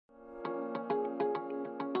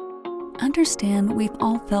understand we've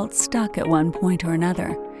all felt stuck at one point or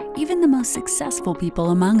another, even the most successful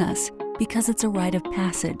people among us, because it's a rite of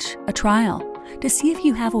passage, a trial, to see if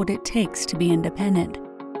you have what it takes to be independent.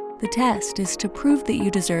 The test is to prove that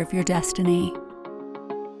you deserve your destiny.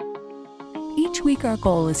 Each week our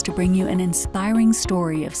goal is to bring you an inspiring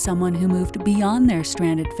story of someone who moved beyond their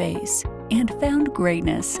stranded phase and found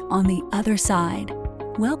greatness on the other side.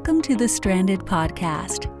 Welcome to the Stranded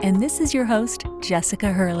Podcast, and this is your host,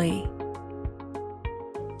 Jessica Hurley.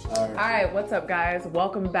 All right, what's up, guys?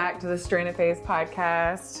 Welcome back to the Stranded Phase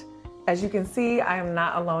Podcast. As you can see, I am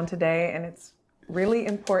not alone today, and it's really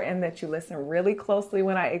important that you listen really closely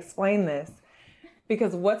when I explain this,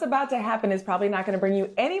 because what's about to happen is probably not going to bring you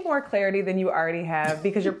any more clarity than you already have,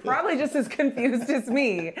 because you're probably just as confused as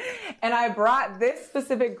me. And I brought this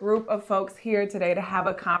specific group of folks here today to have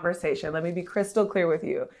a conversation. Let me be crystal clear with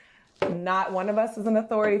you. Not one of us is an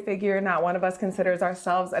authority figure. Not one of us considers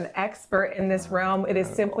ourselves an expert in this realm. It is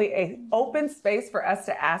simply an open space for us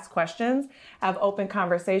to ask questions, have open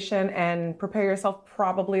conversation, and prepare yourself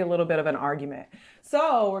probably a little bit of an argument.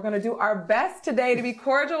 So we're going to do our best today to be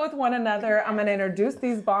cordial with one another. I'm going to introduce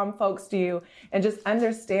these bomb folks to you and just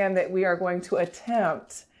understand that we are going to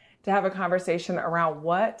attempt to have a conversation around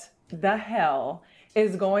what the hell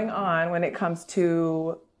is going on when it comes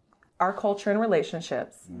to our culture and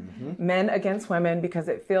relationships, men against women, because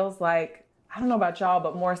it feels like, I don't know about y'all,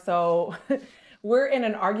 but more so we're in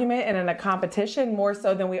an argument and in a competition more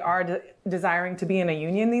so than we are desiring to be in a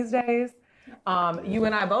union these days. You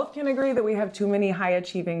and I both can agree that we have too many high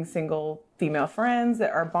achieving single female friends that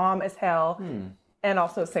are bomb as hell and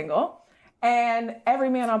also single. And every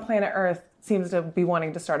man on planet Earth seems to be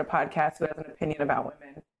wanting to start a podcast who has an opinion about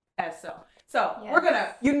women as so. So We're going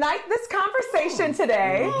to unite this conversation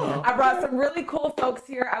today. I brought some really cool folks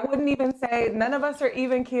here. I wouldn't even say none of us are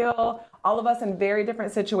even keel, all of us in very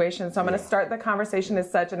different situations. So I'm going to start the conversation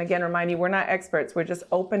as such. And again, remind you, we're not experts. We're just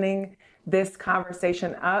opening this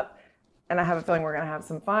conversation up. And I have a feeling we're going to have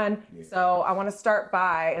some fun. So I want to start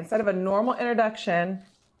by, instead of a normal introduction,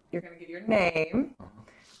 you're going to give your name,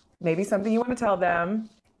 maybe something you want to tell them,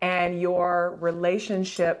 and your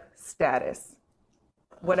relationship status.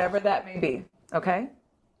 Whatever that may be, okay?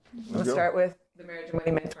 We'll start with the Marriage and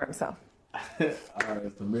Money Mentor himself. All right,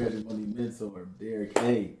 it's the Marriage and Money Mentor, Derek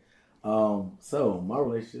A. So my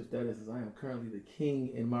relationship status is I am currently the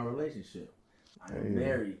king in my relationship. I am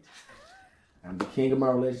married. I'm the king of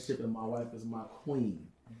my relationship, and my wife is my queen.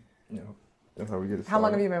 Yeah, that's how we get it started. How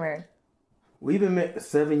long have you been married? We've been married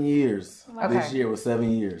 7 years. Wow. This year was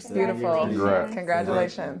 7 years. Beautiful. Congrats.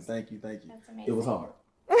 Congratulations. Thank you. That's amazing. It was hard.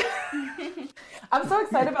 I'm so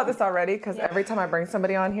excited about this already, because every time I bring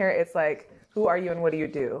somebody on here, it's like, who are you and what do you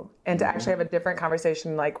do? And to actually have a different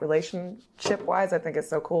conversation, like relationship-wise, I think is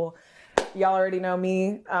so cool. Y'all already know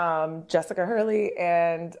me, Jessica Hurley,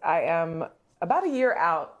 and I am about a year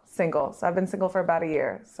out single. So I've been single for about a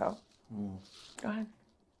year. So go ahead.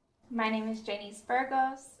 My name is Janice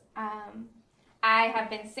Burgos. I have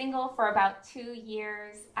been single for about 2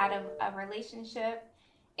 years out of a relationship.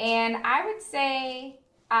 And I would say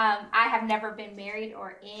I have never been married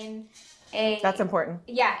or in a... That's important.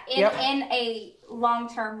 Yeah, in a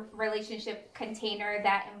long-term relationship container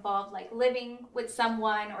that involved like living with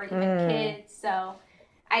someone or even kids. So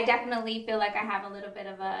I definitely feel like I have a little bit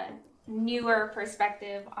of a newer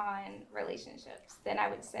perspective on relationships than I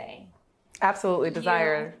would say. Absolutely.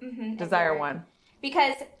 Desire one.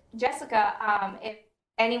 Because Jessica, if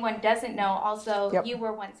anyone doesn't know, also you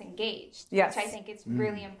were once engaged, which I think is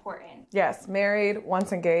really important. Yes, married,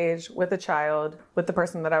 once engaged, with a child, with the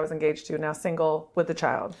person that I was engaged to, now single with a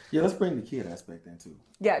child. Yeah, let's bring the kid aspect in too.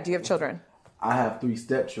 Yeah, do you have children? I have 3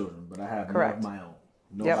 stepchildren, but I have none of my own.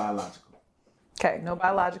 No biological. Okay, no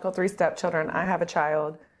biological, 3 stepchildren. I have a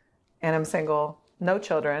child, and I'm single, no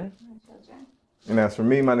children. And as for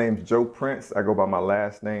me, my name's Joe Prince. I go by my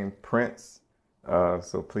last name, Prince.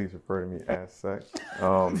 So please refer to me as such.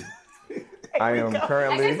 I am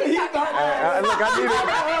currently. I'm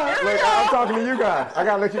talking to you guys. I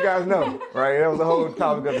gotta let you guys know, right? That was a whole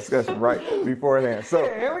topic of discussion, right, beforehand. So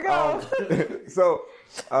here we go.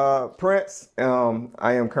 Prince.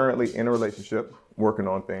 I am currently in a relationship, working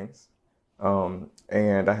on things,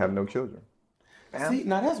 and I have no children. See,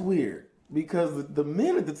 now that's weird because the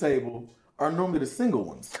men at the table are normally the single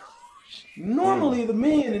ones. Normally, the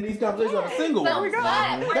men in these conversations are the single ones.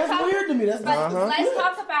 That's weird to me. Let's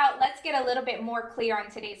get a little bit more clear on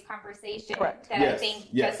today's conversation Correct. that I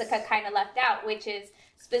think Jessica kind of left out, which is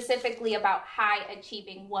specifically about high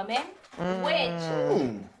achieving women, which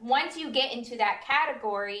once you get into that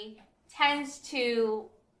category tends to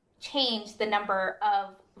change the number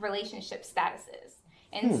of relationship statuses.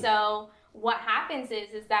 And so what happens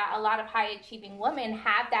is that a lot of high achieving women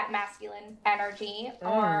have that masculine energy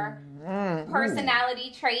or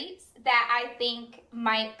personality traits that I think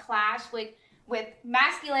might clash with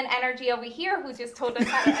masculine energy over here, who just told us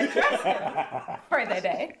how to address them for the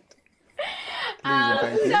day. So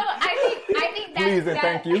I think that. Please and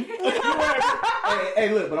thank you.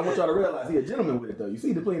 hey, look, but I want y'all to realize he's a gentleman with it, though. You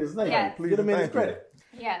see the clean as snake. Yes. Give him his credit.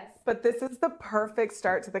 Yes. But this is the perfect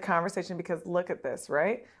start to the conversation because look at this,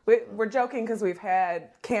 right? We're joking because we've had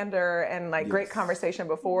candor and like great conversation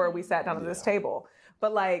before we sat down at this table.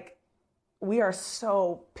 But like, we are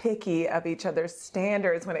so picky of each other's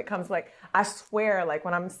standards when it comes like, I swear, like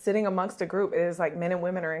when I'm sitting amongst a group, it is like men and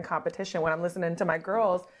women are in competition. When I'm listening to my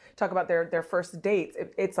girls talk about their first dates,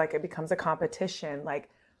 it's like it becomes a competition. Like,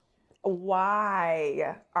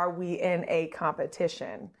 why are we in a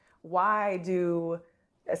competition?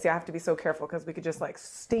 See, I have to be so careful because we could just like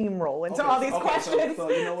steamroll into all these questions. So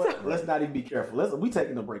you know what? Let's not even be careful. We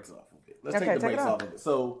taking the brakes off of it. Let's take the brakes off of it.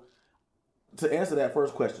 So to answer that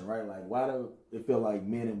first question, right? Like, why do it feel like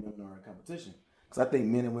men and women are in competition? Because I think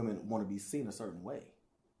men and women want to be seen a certain way.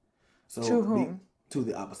 So to whom? To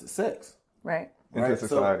the opposite sex. Right. Into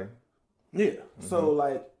society. So, yeah. So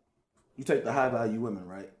like, you take the high value women,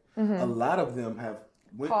 right? A lot of them have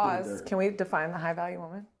went Pause. through their... Can we define the high value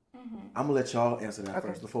woman? I'm gonna let y'all answer that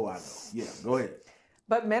first before I go. Yeah, go ahead.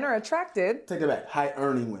 But men are attracted. Take it back. High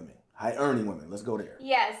earning women. Let's go there.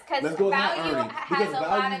 Yes, because value has a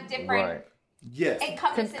lot of different. Right. Yes.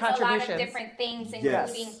 Encompasses a lot of different things,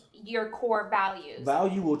 including your core values.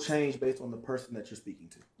 Value will change based on the person that you're speaking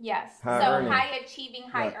to. Yes. High earning. High achieving,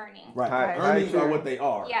 high earning. Right. High Earnings are achieving. what they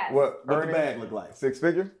are. Yes. What the earning? bag look like. 6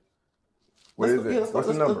 figures? What is it? What's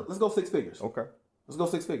the number? Let's go 6 figures. Okay. Let's go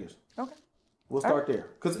 6 figures. Okay. We'll start there.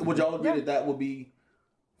 Because would y'all agree that would be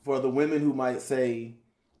for the women who might say,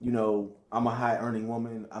 you know, I'm a high earning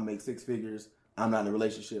woman, I make 6 figures, I'm not in a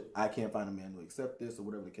relationship, I can't find a man to accept this, or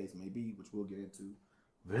whatever the case may be, which we'll get into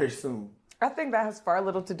very soon. I think that has far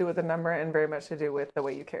little to do with the number and very much to do with the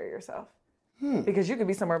way you carry yourself. Because you could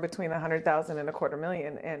be somewhere between 100,000 and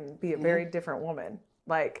 $250,000 and be a very different woman.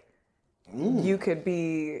 Like, you could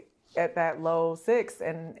be at that low 6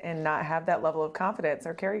 and not have that level of confidence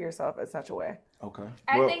or carry yourself in such a way. Okay.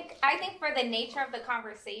 I think for the nature of the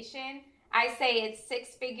conversation, I say it's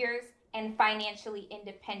 6 figures and financially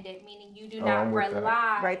independent, meaning you do not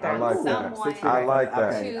rely Right there. on someone I like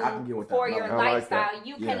that. I can get with that. for your lifestyle. Like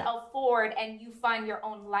you can afford and you fund your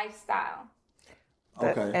own lifestyle.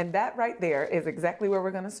 Okay. And that right there is exactly where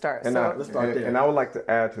we're going to start. And, let's start there. And I would like to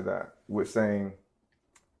add to that with saying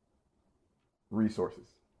resources.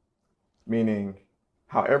 Meaning,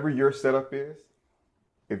 however your setup is,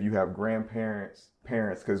 if you have grandparents,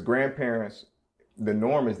 parents, because grandparents, the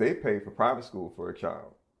norm is they pay for private school for a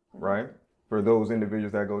child, right? For those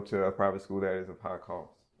individuals that go to a private school that is of high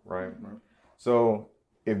cost, right? So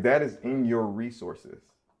if that is in your resources,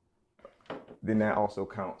 then that also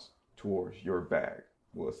counts towards your bag,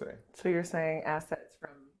 we'll say. So you're saying assets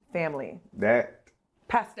from family, That,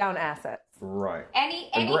 passed down assets. right.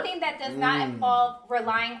 Anything that does not involve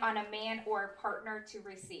relying on a man or a partner to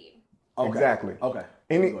receive. Okay. Exactly. Okay.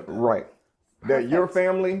 Right. That your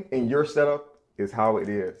family and your setup is how it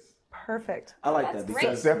is. Perfect. I like That's that great.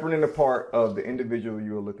 because Separate and apart of the individual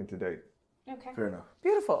you are looking to date. Okay. fair enough.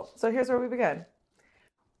 Beautiful. So here's where we begin.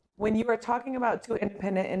 When you are talking about two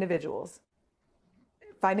independent individuals,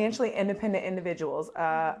 financially independent individuals,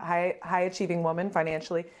 a high achieving woman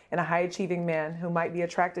financially and a high achieving man who might be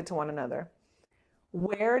attracted to one another,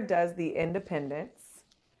 where does the independence,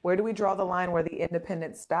 where do we draw the line where the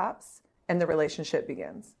independence stops and the relationship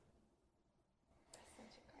begins?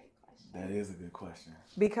 That is a good question.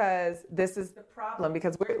 Because this is the problem.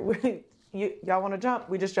 Because y'all want to jump?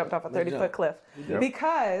 We just jumped off a 30-foot cliff. Yep.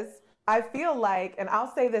 Because I feel like, and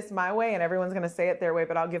I'll say this my way, and everyone's going to say it their way,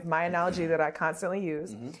 but I'll give my analogy that I constantly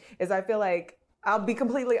use, is I feel like, I'll be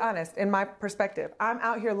completely honest, in my perspective, I'm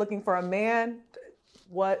out here looking for a man,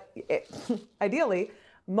 ideally,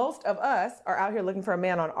 most of us are out here looking for a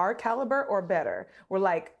man on our caliber or better. We're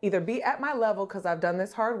like, either be at my level because I've done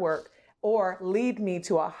this hard work, or lead me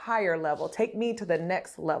to a higher level, take me to the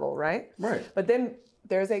next level, right? Right. But then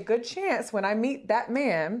there's a good chance when I meet that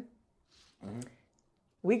man,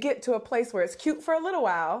 we get to a place where it's cute for a little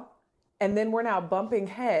while, and then we're now bumping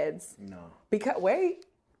heads. No. Because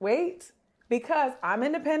because I'm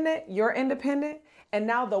independent, you're independent, and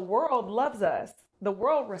now the world loves us. The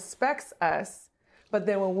world respects us. But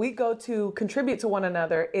then when we go to contribute to one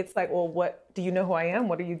another, it's like, well, what do you know who I am?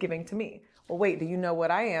 What are you giving to me? Well, wait, do you know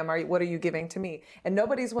what I am? What are you giving to me? And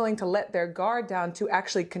nobody's willing to let their guard down to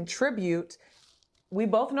actually contribute. We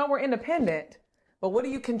both know we're independent, but what are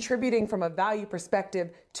you contributing from a value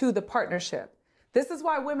perspective to the partnership? This is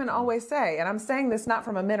why women always say, and I'm saying this not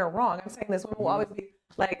from a men are wrong, I'm saying this, women will always be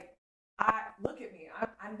like, look at me, I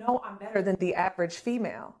know I'm better than the average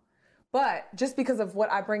female. But just because of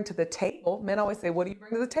what I bring to the table, men always say, what do you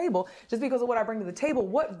bring to the table? Just because of what I bring to the table,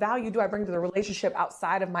 what value do I bring to the relationship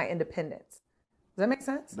outside of my independence? Does that make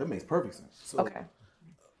sense? That makes perfect sense. So,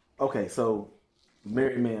 Okay, so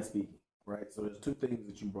married man speaking, right? So there's two things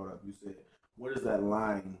that you brought up. You said, what is that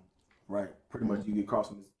line, right? Pretty much you get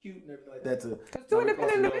crossing this cute and everything like that to... Because two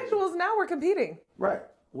independent individuals, now we're competing. Right.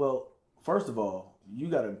 Well, first of all, you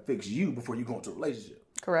got to fix you before you go into a relationship.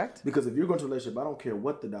 Correct. Because if you're going to a relationship, I don't care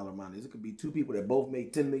what the dollar amount is. It could be two people that both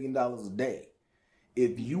make $10 million a day.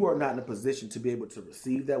 If you are not in a position to be able to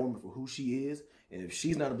receive that woman for who she is, and if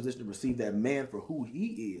she's not in a position to receive that man for who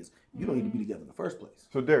he is, you don't need to be together in the first place.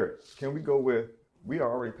 So Derek, can we go with, we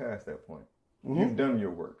are already past that point. You've done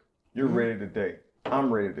your work. You're ready to date.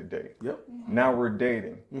 I'm ready to date. Yep. Now we're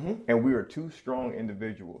dating. And we are two strong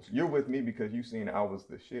individuals. You're with me because you seen I was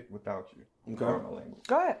the shit without you. Okay. Pardon my language.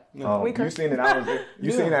 Go ahead. You seen that I was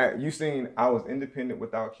you seen I was independent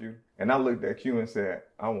without you, and I looked at you and said,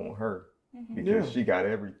 I want her because she got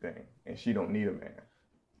everything and she don't need a man.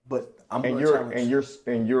 But I'm and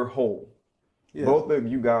you're whole. Yeah. Both of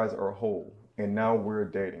you guys are whole. And now we're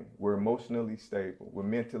dating. We're emotionally stable. We're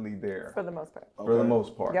mentally there. For the most part. For the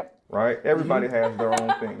most part. Yep. Right? Everybody has their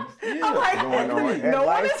own things going on. No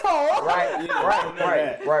one is whole.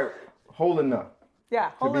 Right. Whole enough.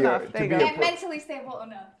 Yeah, whole enough. There you go. And mentally stable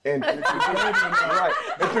enough. And that's what I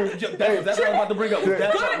was about to bring up.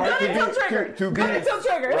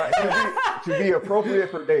 To be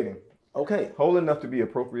appropriate for dating. Okay. Whole enough to be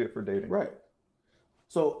appropriate for dating. Right.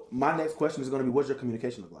 So my next question is going to be, what's your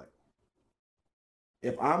communication look like?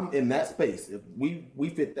 If I'm in that space, if we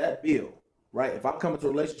fit that bill, right? If I'm coming to a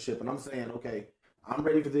relationship and I'm saying, okay, I'm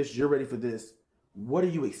ready for this, you're ready for this, what are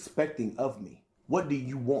you expecting of me? What do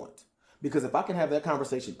you want? Because if I can have that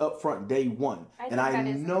conversation up front day one, and I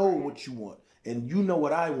know what you want, and you know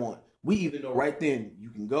what I want, we either know right then you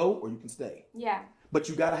can go or you can stay. Yeah. But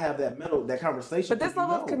you got to have that conversation. But this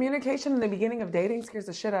level of communication in the beginning of dating scares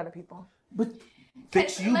the shit out of people. But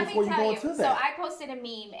fix you before you go into that. So I posted a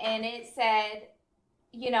meme and it said,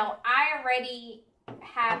 you know, I already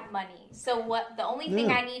have money. So the only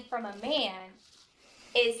thing I need from a man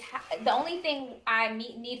is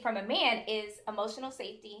need from a man is emotional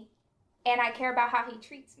safety, and I care about how he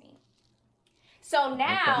treats me. So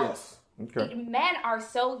now men are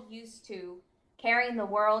so used to carrying the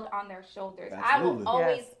world on their shoulders. Absolutely. I will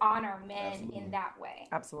always honor men in that way.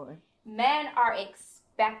 Absolutely. Men are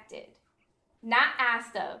expected, not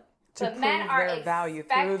asked of, but men are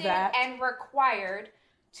expected and required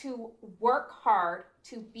to work hard,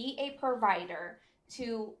 to be a provider,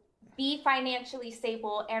 to be financially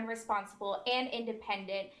stable and responsible and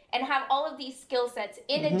independent, and have all of these skill sets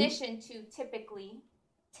in addition to typically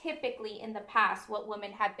in the past what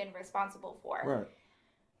women have been responsible for. Right.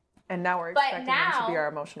 And now we're expecting them to be our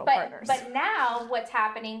emotional partners. But now what's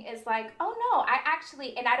happening is like, oh no, I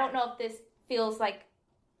actually, and I don't know if this feels like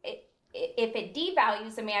if it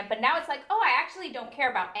devalues a man, but now it's like, oh, I actually don't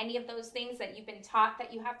care about any of those things that you've been taught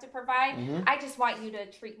that you have to provide. I just want you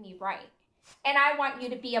to treat me right. And I want you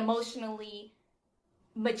to be emotionally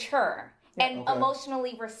mature and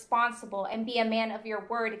emotionally responsible and be a man of your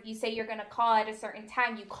word. If you say you're going to call at a certain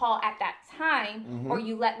time, you call at that time, or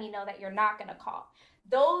you let me know that you're not going to call.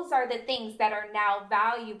 Those are the things that are now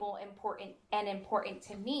valuable, important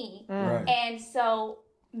to me. Right. And so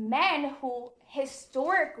men who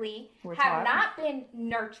historically have not been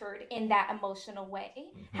nurtured in that emotional way,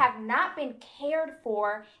 have not been cared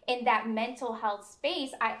for in that mental health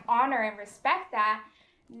space, I honor and respect that.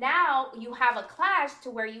 Now you have a clash to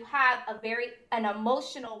where you have an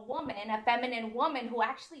emotional woman, a feminine woman who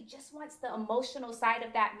actually just wants the emotional side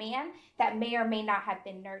of that man that may or may not have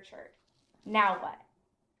been nurtured. Now what?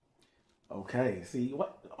 Okay, see,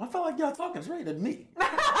 what I felt like y'all talking straight at me.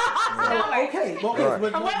 Okay.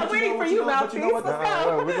 I'm waiting for you, Mouthpiece. We're going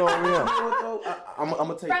I'm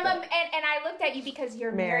gonna take and that. And I looked at you because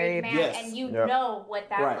you're married man, and you know what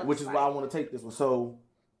that looks which is like. why I want to take this one. So,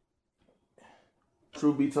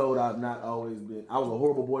 truth be told, I've not always been. I was a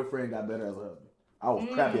horrible boyfriend. Got better as a husband. I was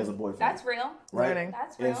crappy as a boyfriend. That's real. Right.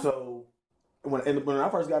 That's real. And so, when I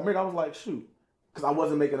first got married, I was like, shoot, because I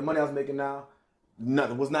wasn't making the money I was making now.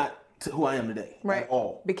 Nothing was not who I am today at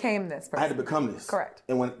all. Became this person. I had to become this. Correct.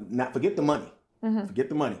 And forget the money. Forget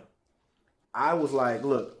the money. I was like,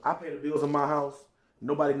 look, I pay the bills in my house.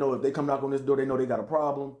 Nobody know if they come knock on this door, they know they got a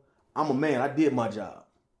problem. I'm a man. I did my job.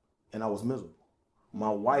 And I was miserable. My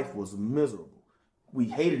wife was miserable. We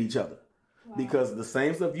hated each other. because the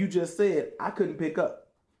same stuff you just said, I couldn't pick up.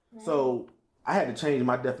 Right. So I had to change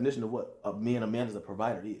my definition of what me and a man as a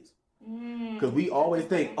provider is. Because we always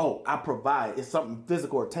think, oh, I provide. It's something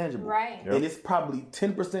physical or tangible. Right. And it's probably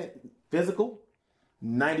 10% physical,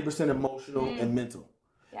 90% emotional and mental.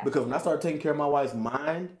 Yeah. Because when I started taking care of my wife's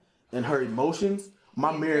mind and her emotions,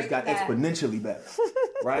 my marriage got exponentially better.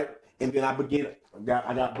 Right? And then I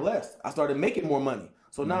got blessed. I started making more money.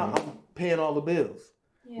 So now I'm paying all the bills.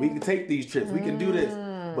 Yeah. We can take these trips. We can do this.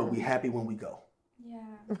 But we happy when we go.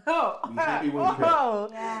 Oh, we happy when we go.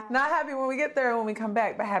 Yeah. Not happy when we get there, when we come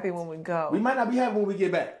back, but happy when we go. We might not be happy when we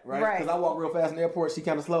get back, right? Because I walk real fast in the airport. She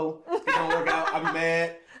kind of slow. It don't work out. I'll be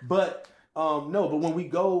mad. But no. But when we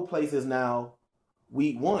go places now,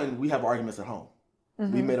 we have arguments at home.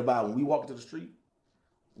 Mm-hmm. We made a vow when we walk into the street,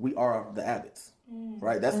 we are the Abbotts,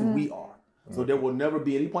 right? That's who we are. So there will never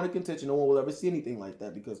be any point of contention. No one will ever see anything like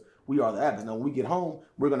that because we are the Abbotts. Now, when we get home,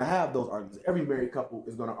 we're going to have those arguments. Every married couple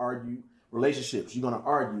is going to argue. Relationships, you're going to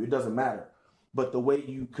argue. It doesn't matter. But the way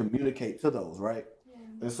you communicate to those, right? Yeah.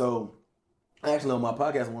 And so, actually on my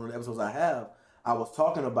podcast, one of the episodes I was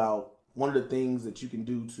talking about one of the things that you can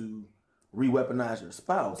do to re-weaponize your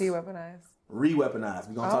spouse. De-weaponize. Re-weaponize.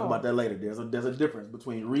 We're going to talk about that later. There's a difference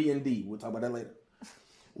between re and de. We'll talk about that later.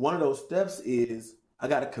 One of those steps is I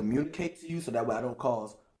got to communicate to you so that way I don't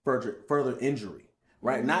cause further injury,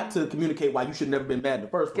 right? Mm-hmm. Not to communicate why you should never been mad in the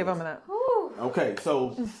first place. Give them that. Okay,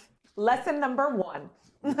 so... Lesson number 1.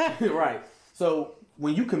 Right. So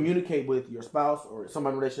when you communicate with your spouse or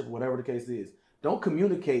somebody in a relationship, whatever the case is, don't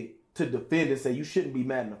communicate to defend and say you shouldn't be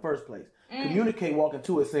mad in the first place. Communicate, walk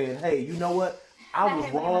into it saying, hey, you know what? I was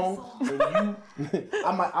wrong. And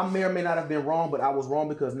I may or may not have been wrong, but I was wrong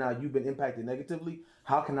because now you've been impacted negatively.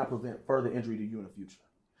 How can I prevent further injury to you in the future?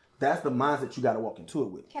 That's the mindset you got to walk into it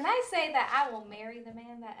with. Can I say that I will marry the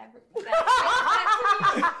man that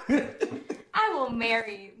I will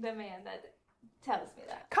marry the man that tells me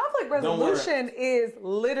that. Conflict resolution is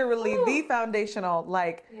literally the foundational.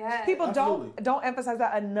 People don't emphasize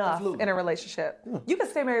that enough in a relationship. Yeah. You can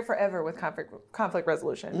stay married forever with conflict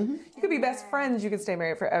resolution. Mm-hmm. You could be best friends. You can stay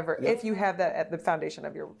married forever if you have that at the foundation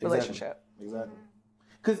of your relationship. Exactly.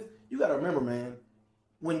 Because you got to remember, man,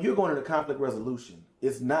 when you're going into conflict resolution,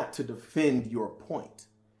 it's not to defend your point.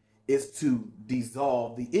 It's to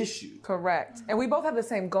dissolve the issue. Correct. And we both have the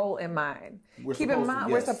same goal in mind. Keep in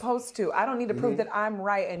mind, we're supposed to. I don't need to prove that I'm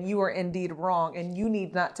right and you are indeed wrong, and you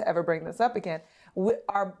need not to ever bring this up again.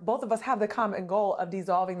 Both of us have the common goal of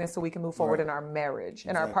dissolving this so we can move forward in our marriage,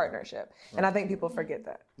 in our partnership. Right. And I think people forget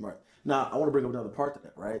that. Right. Now, I want to bring up another part to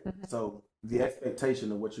that, right? Mm-hmm. So the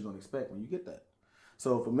expectation of what you're going to expect when you get that.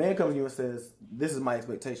 So if a man comes to you and says, this is my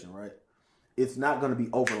expectation, right? It's not going to be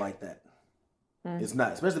over like that. It's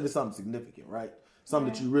not, especially if it's something significant, right?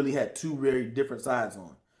 Something that you really had two very different sides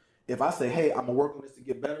on. If I say, hey, I'm going to work on this to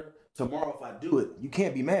get better, tomorrow if I do it, you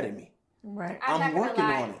can't be mad at me. Right. I'm working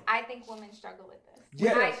on it. I think women struggle with this.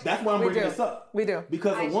 Yeah, that's why I'm bringing this up. We do.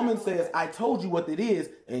 Because a woman says, I told you what it is,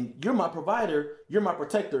 and you're my provider, you're my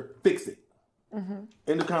protector, fix it.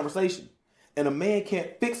 In the conversation. And a man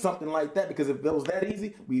can't fix something like that because if it was that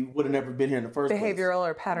easy, we would have never been here in the first place. Behavioral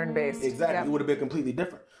or pattern based. Exactly. Yep. It would have been completely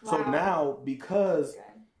different. Wow. So now, because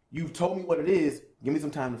you've told me what it is, give me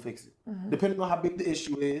some time to fix it. Depending on how big the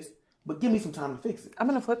issue is, but give me some time to fix it. I'm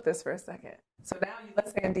going to flip this for a second. So now,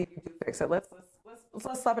 let's say indeed you do fix it. Let's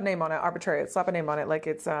slap a name on it, arbitrary. Slap a name on it like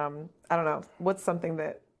it's, I don't know, what's something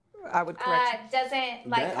that I would correct. Doesn't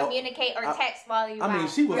communicate or text while you I mean,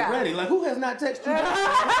 she was ready. Like, who has not texted you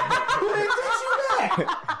back? Who didn't text you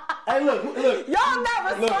back? Hey, look. Y'all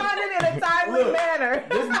not responding in a timely manner.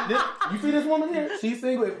 You see this woman here? She's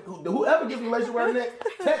single. Whoever gets a relationship with her next,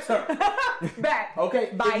 text her. Back.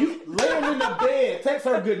 Okay? Bye. If you laying in the bed, text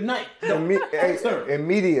her good night. Text her.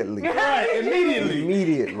 Immediately. Right,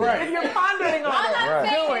 immediately. Right. If you're pondering on it. All I'm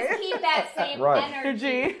saying is keep that same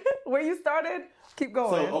energy. Where you started, keep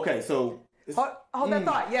going. So hold that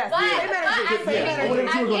thought. Yes.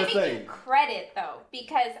 I'm giving you credit though,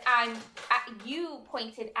 because you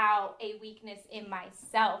pointed out a weakness in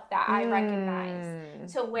myself that I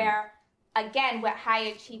recognize. To where, again, with high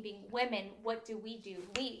achieving women, what do?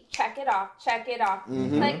 We check it off.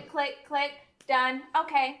 Click, done.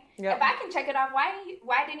 Okay. Yep. If I can check it off,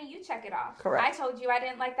 why didn't you check it off? Correct. I told you I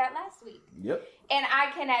didn't like that last week. Yep. And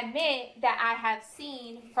I can admit that I have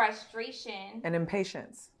seen frustration and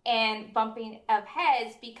impatience and bumping of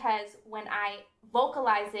heads because when I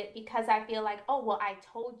vocalize it, because I feel like, oh, well, I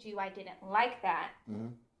told you I didn't like that.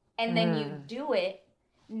 And then you do it.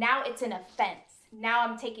 Now it's an offense. Now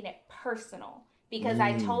I'm taking it personal. Because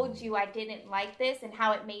I told you I didn't like this and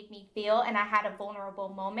how it made me feel, and I had a vulnerable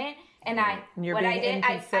moment, and I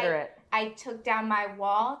inconsiderate. I took down my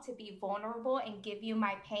wall to be vulnerable and give you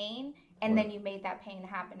my pain, and then you made that pain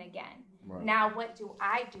happen again. Right. Now, what do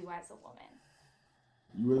I do as a woman?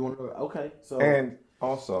 You really want to know? Okay, so and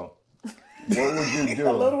also, what would you do?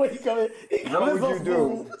 I love the way you come in. What would you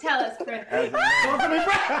do? Tell us, Chris.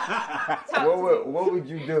 What would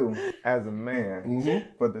you do as a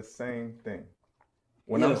man for the same thing?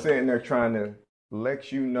 When I'm sitting there trying to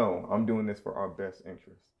let you know I'm doing this for our best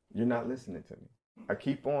interest, you're not listening to me. I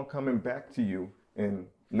keep on coming back to you, and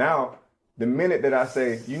now the minute that I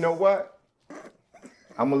say, you know what,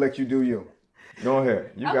 I'm gonna let you do you. Go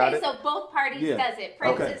ahead. You got it. Okay, so both parties does it.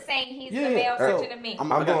 Prince is saying he's the male version of me.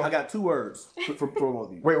 I got 2 words for both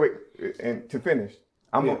of you. Wait, and to finish,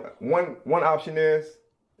 one option is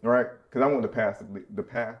right because I want the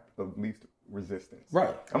path of least resistance.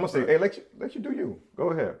 Right. I'm gonna say, hey, let you do you. Go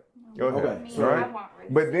ahead. Okay. Right.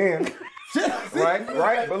 But then,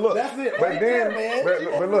 right. But look. That's it. But then,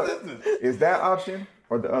 but look, is that option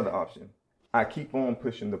or the other option? I keep on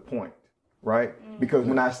pushing the point. Right? Because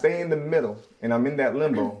when I stay in the middle and I'm in that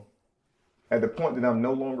limbo, at the point that I'm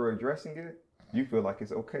no longer addressing it, you feel like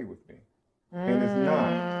it's okay with me. And it's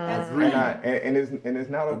not. And it's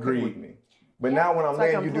not okay with me. But now when I'm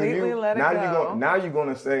letting you do you, now you're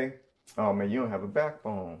gonna say, oh man, you don't have a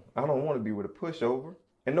backbone. I don't want to be with a pushover.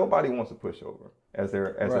 And nobody wants a pushover as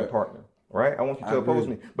their partner. Right? I want you to oppose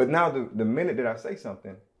me. But now the minute that I say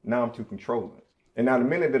something, now I'm too controlling. And now the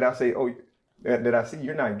minute that I say, that I see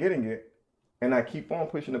you're not getting it, and I keep on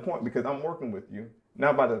pushing the point because I'm working with you.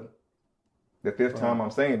 Now by the 5th time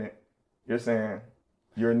I'm saying it, you're saying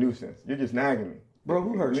you're a nuisance. You're just nagging me. Bro,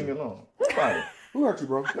 who hurt you? Leave me alone. Nobody. Who hurt you,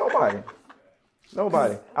 bro?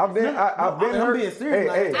 Nobody. I've been hurt. Being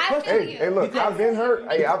serious. Hey, look, I've been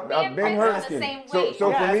hurt. Hey, I've been hurt.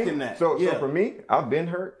 So for me, I've been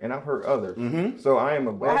hurt and I've hurt others. So I am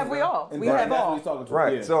above. Have we all? We have all.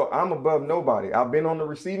 Right. Yeah. So I'm above nobody. I've been on the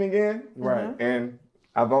receiving end. Right. And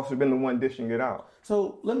I've also been the one dishing it out.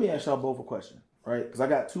 So let me ask y'all both a question, right? Because I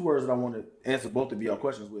got 2 words that I want to answer both of y'all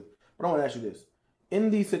questions with. But I want to ask you this. In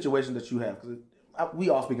these situations that you have, because we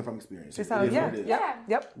all speaking from experience.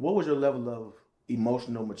 What was your level of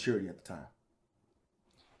emotional maturity at the time?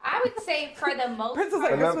 I would say for the most Prince was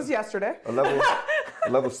like, this was yesterday. A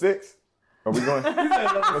level 6? Are we going?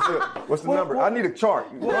 What's the number? I need a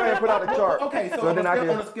chart. Go ahead and put out a chart. Okay, so on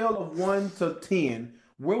a scale of 1 to 10,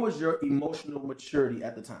 where was your emotional maturity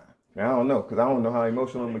at the time? I don't know, because I don't know how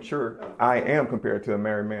emotional and mature I am compared to a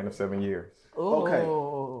married man of 7 years.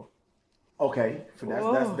 Ooh. Okay.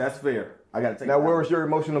 That's fair. I gotta take. Now, where was your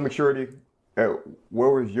emotional maturity? Where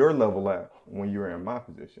was your level at when you were in my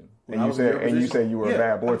position? And you said you were a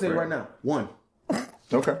bad boyfriend. I'll tell you right now, 1.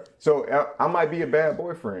 Okay. So I might be a bad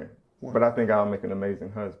boyfriend, but I think I'll make an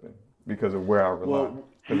amazing husband because of where I rely.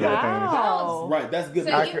 Wow. Right, that's good.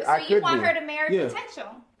 So you want her to marry potential?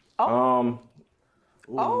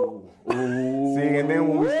 See, and then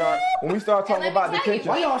when we start talking about the tension,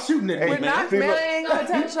 why y'all shooting at me, We're not marrying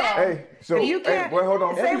potential. Hey, so you can't. Well, hold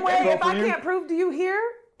on. Same way, if I can't prove to you here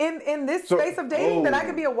in this space of dating that I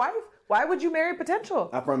could be a wife, why would you marry potential?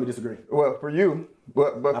 I firmly disagree. Well, for you,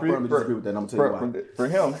 but I firmly disagree with that. I'm gonna tell you why. For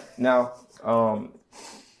him, now,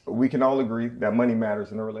 we can all agree that money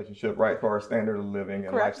matters in a relationship, right? For our standard of living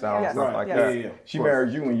and lifestyle and stuff like that. Yeah. She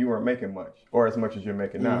married you when you weren't making much, or as much as you're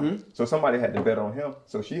making now. So somebody had to bet on him,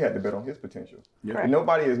 so she had to bet on his potential. Yeah.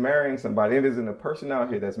 Nobody is marrying somebody. It isn't a person out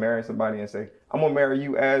here that's marrying somebody and say, I'm gonna marry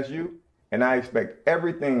you as you, and I expect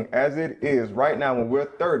everything as it is right now when we're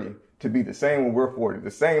 30 to be the same when we're 40. The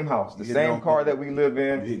same house, the same car that we live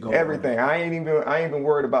in, everything. I ain't even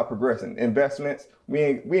worried about progressing. Investments, we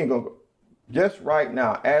ain't gonna go. Just right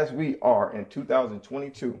now, as we are in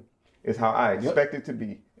 2022, is how I expect it to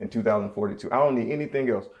be in 2042. I don't need anything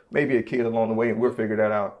else. Maybe a kid along the way and we'll figure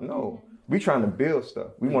that out. No, we trying to build stuff.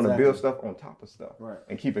 We want to build stuff on top of stuff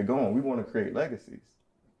and keep it going. We want to create legacies.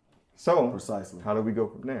 So precisely, how do we go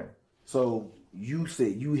from there? So you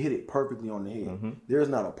said you hit it perfectly on the head. There's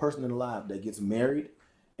not a person in life that gets married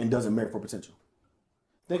and doesn't marry for potential.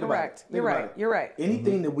 Think Correct. About it. You're right.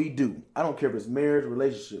 Anything that we do, I don't care if it's marriage,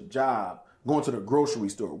 relationship, job, going to the grocery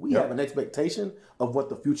store, we have an expectation of what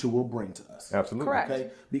the future will bring to us. Absolutely. Correct. Okay?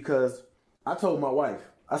 Because I told my wife,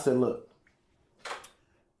 I said, look,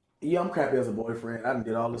 I'm crappy as a boyfriend. I done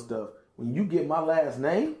did all this stuff. When you get my last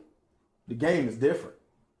name, the game is different.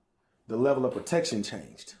 The level of protection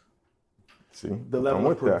changed. See, the level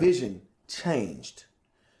of provision changed.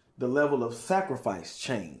 The level of sacrifice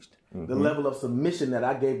changed. The level of submission that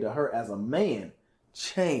I gave to her as a man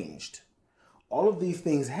changed. All of these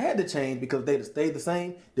things had to change because if they'd have stayed the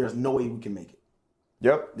same, there's no way we can make it.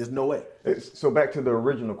 Yep. There's no way. So back to the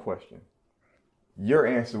original question. your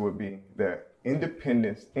answer would be that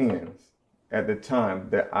independence ends at the time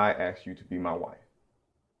that I ask you to be my wife.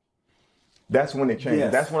 That's when it changes.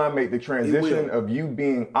 Yes. That's when I make the transition of you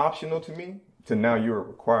being optional to me to now you're a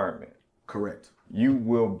requirement. Correct. You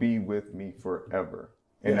will be with me forever.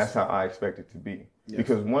 And Yes. that's how I expect it to be. Yes.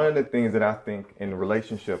 Because one of the things that I think in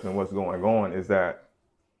relationships and what's going on is that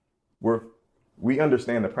we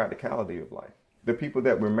understand the practicality of life. The people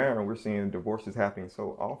that we're marrying, we're seeing divorces happening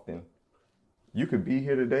so often. You could be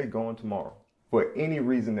here today, going tomorrow, for any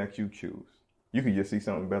reason that you choose. You could just see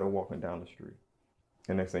something better walking down the street.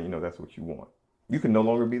 And next thing you know, that's what you want. You can no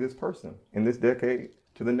longer be this person in this decade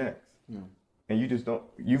to the next. Mm. And you just don't,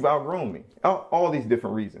 you've outgrown me. All these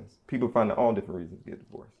different reasons. People find all different reasons to get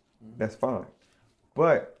divorced. Mm. That's fine.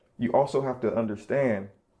 But you also have to understand,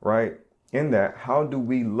 right, in that, how do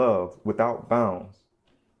we love without bounds,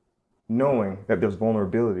 knowing that there's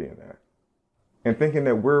vulnerability in that? And thinking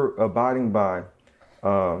that we're abiding by,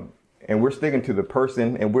 and we're sticking to the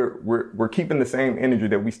person, and we're keeping the same energy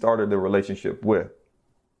that we started the relationship with,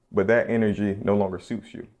 but that energy no longer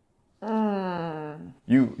suits you.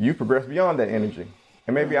 You progress beyond that energy,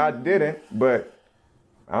 and maybe I didn't, but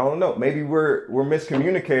I don't know. Maybe we're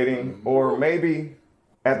miscommunicating, or maybe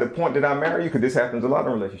at the point that I marry you, because this happens a lot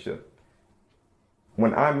in relationships.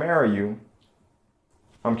 When I marry you,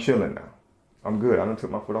 I'm chilling now. I'm good. I done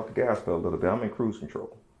took my foot off the gas pedal a little bit. I'm in cruise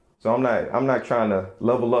control. So I'm not trying to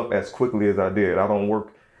level up as quickly as I did. I don't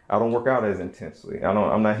work out as intensely.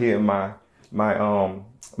 I'm not hitting my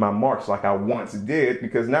marks like I once did,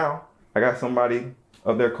 because now I got somebody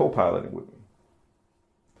up there co-piloting with me.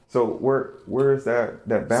 So where is that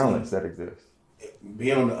balance that exists?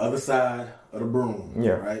 Being on the other side of the broom,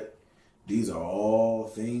 yeah, right? These are all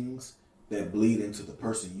things that bleed into the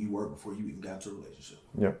person you were before you even got into a relationship.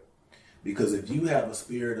 Yeah. Because if you have a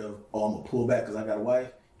spirit of, oh, I'm gonna pull back because I got a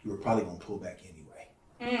wife, you were probably gonna pull back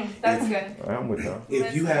anyway. That's good. I'm with that.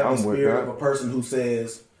 If you have the spirit of a person who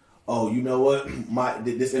says, oh, you know what,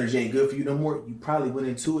 this energy ain't good for you no more, you probably went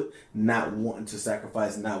into it not wanting to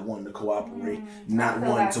sacrifice, not wanting to cooperate, not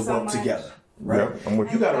wanting to work together. Right? Yeah, I'm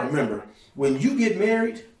with you gotta remember, when you get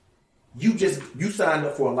married, you signed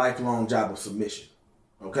up for a lifelong job of submission.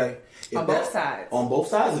 Okay? On both sides. On both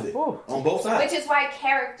sides of it. Ooh. On both sides. Which is why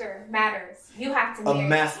character matters. You have to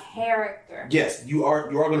marry character. Yes, you are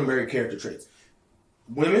going to marry character traits.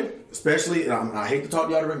 Women, especially, and I hate to talk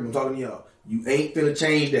to y'all directly, I'm talking to y'all. You ain't finna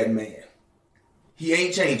change that man. He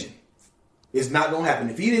ain't changing. It's not going to happen.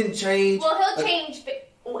 If he didn't change... Well, he'll change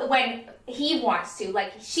when he wants to.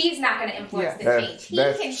 Like, she's not going to influence the change. He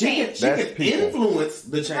can change. She can influence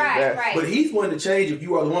the change. Right. But he's going to change if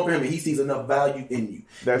you are the one for him and he sees enough value in you.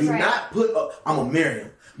 Do not put up, I'm going to marry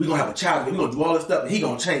him. We're going to have a child. We're going to do all this stuff and he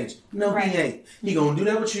going to change. No, he ain't. He going to do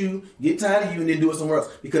that with you, get tired of you, and then do it somewhere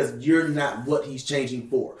else because you're not what he's changing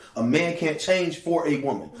for. A man can't change for a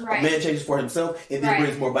woman. Right. A man changes for himself and then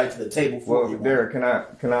brings more value to the table for a woman. Derek, can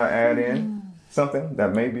I add in something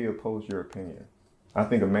that maybe oppose your opinion? I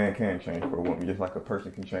think a man can change for a woman, just like a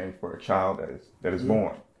person can change for a child that is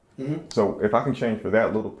born. Mm-hmm. So if I can change for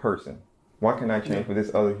that little person, why can't I change for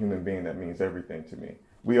this other human being that means everything to me?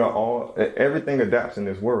 We are all, everything adapts in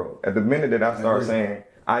this world. At the minute that I start saying,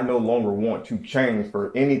 I no longer want to change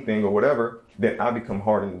for anything or whatever, then I become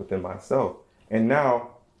hardened within myself. And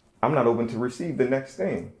now I'm not open to receive the next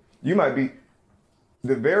thing. You might be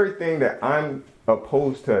the very thing that I'm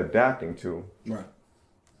opposed to adapting to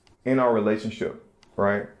in our relationship.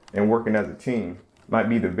 Right? And working as a team might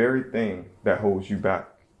be the very thing that holds you back.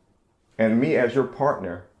 And me as your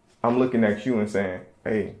partner, I'm looking at you and saying,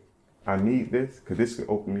 hey, I need this because this could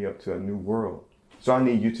open me up to a new world. So I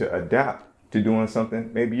need you to adapt to doing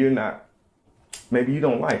something maybe you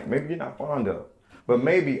don't like, maybe you're not fond of. But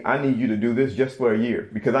maybe I need you to do this just for a year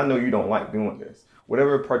because I know you don't like doing this.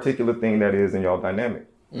 Whatever particular thing that is in y'all dynamic.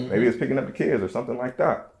 Mm-hmm. Maybe it's picking up the kids or something like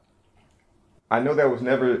that. I know that was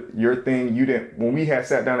never your thing. You didn't, when we had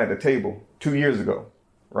sat down at the table 2 years ago,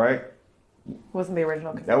 right? Wasn't the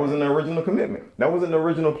original commitment. That wasn't an original commitment. That wasn't an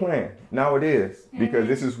original plan. Now it is, because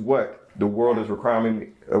this is what the world is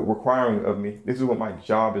requiring of me. This is what my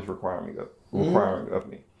job is requiring of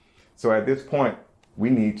me. So at this point, we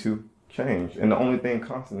need to change. And the only thing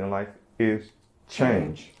constant in life is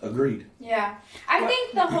change. Agreed. Yeah. I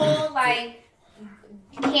think the whole, a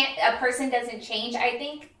person doesn't change. I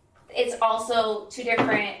think it's also two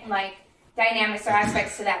different dynamics or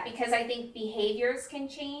aspects to that, because I think behaviors can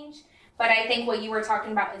change, but I think what you were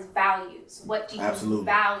talking about is values. What do you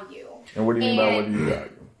value? And what do you mean by what do you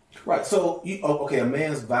value? Right. So a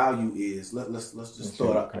man's value is let's just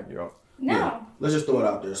throw it out. No. Yeah, let's just throw it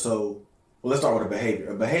out there. So let's start with a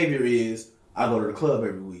behavior. A behavior is I go to the club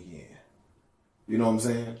every weekend. You know what I'm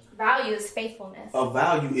saying? Value is faithfulness. A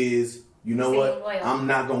value is, you know what? Loyal. I'm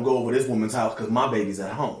not going to go over this woman's house because my baby's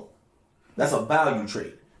at home. That's a value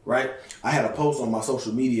trait, right? I had a post on my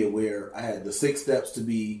social media where I had the 6 steps to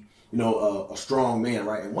be, a strong man,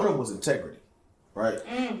 right? And one of them was integrity, right?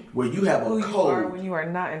 Where you have a Who code. you are when you are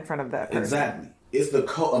not in front of that person. Exactly. It's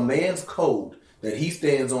a man's code that he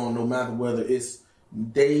stands on no matter whether it's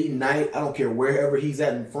day, night, I don't care, wherever he's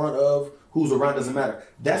at in front of, who's around, doesn't matter.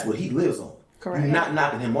 That's what he lives on. Correct. You're not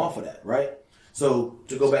knocking him off of that, right? So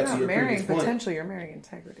to go back to your previous point. Potentially, you're marrying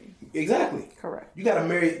integrity. Exactly. Correct. You got to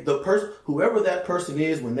marry the person, whoever that person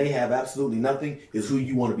is when they have absolutely nothing is who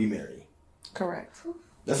you want to be marrying. Correct.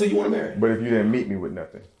 That's who you want to marry. But if you didn't meet me with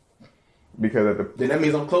nothing, because then that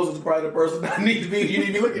means I'm closer to probably the person I need to be. You need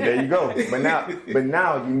to be looking at. There you go. But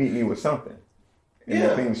now you meet me with something, and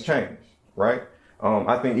then things change, right?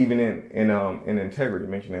 I think even in integrity,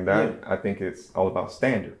 mentioning that, I think it's all about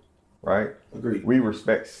standard, right? Agreed. We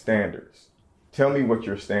respect standards. Tell me what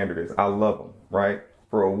your standard is. I love them, right?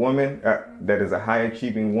 For a woman that is a high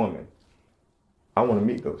achieving woman, I want to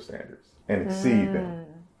meet those standards and exceed them.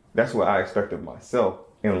 That's what I expect of myself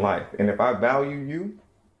in life. And if I value you,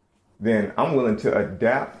 then I'm willing to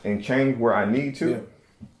adapt and change where I need to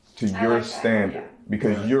your standard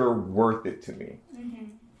because you're worth it to me.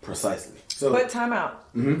 Precisely. So, but time out.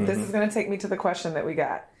 This is going to take me to the question that we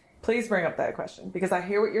got. Please bring up that question because I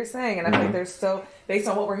hear what you're saying. And I think there's based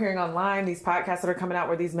on what we're hearing online, these podcasts that are coming out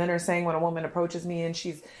where these men are saying when a woman approaches me and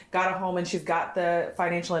she's got a home and she's got the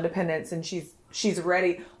financial independence and she's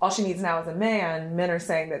ready, all she needs now is a man. Men are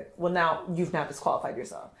saying that, well, now you've now disqualified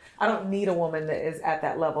yourself. I don't need a woman that is at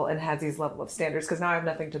that level and has these level of standards because now I have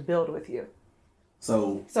nothing to build with you.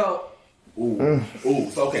 So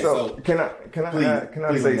okay. So can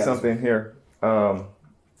I say something here?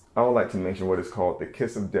 I would like to mention what is called the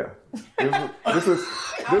kiss of death.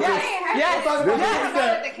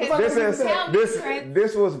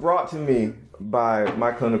 This was brought to me by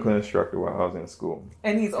my clinical instructor while I was in school.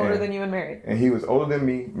 And he's older than you and married. And he was older than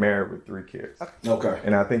me, married with 3 kids. Okay.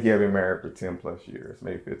 And I think he had been married for 10 plus years,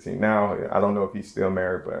 maybe 15. Now, I don't know if he's still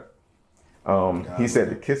married, but he said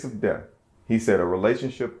the kiss of death. He said a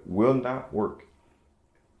relationship will not work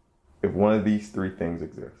if one of these 3 things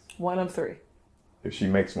exists. One of 3. If she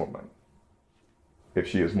makes more money, if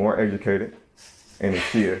she is more educated, and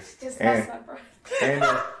if she is, and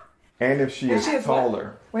if she is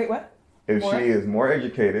taller. Wait, what? If she is more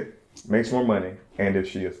educated, makes more money, and if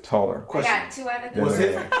she is taller. I got 2 other things. What's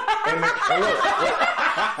it? So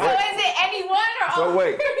is it any one or all? So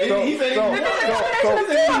wait.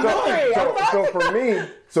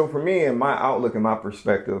 So for me, in my outlook and my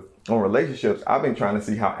perspective on relationships, I've been trying to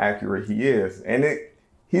see how accurate he is, and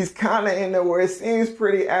he's kind of in there where it seems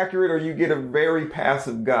pretty accurate, or you get a very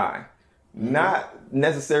passive guy, not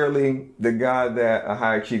necessarily the guy that a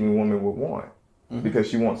high achieving woman would want, because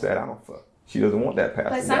she wants that alpha. She doesn't want that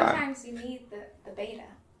passive guy. But sometimes you need the beta.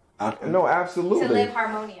 No, absolutely. To live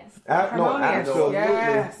harmonious. No, absolutely.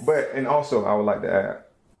 Yes. And also, I would like to add,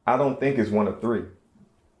 I don't think it's one of 3.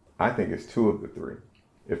 I think it's 2 of the 3.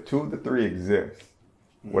 If 2 of the 3 exist,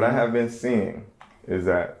 what I have been seeing is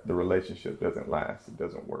that the relationship doesn't last. It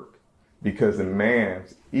doesn't work. Because the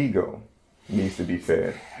man's ego needs to be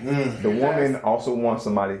fed. The woman also wants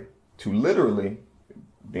somebody to literally,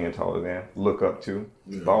 being taller than, look up to,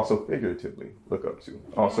 but also figuratively look up to.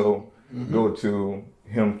 Also go to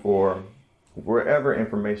him for wherever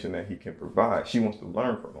information that he can provide. She wants to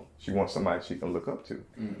learn from him. She wants somebody she can look up to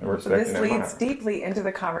and respect. This leads deeply into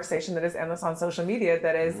the conversation that is endless on social media.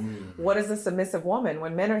 That is, what is a submissive woman?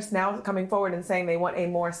 When men are now coming forward and saying they want a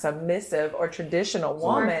more submissive or traditional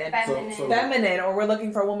woman, feminine, or we're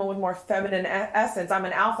looking for a woman with more feminine essence. I'm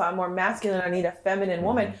an alpha. I'm more masculine. I need a feminine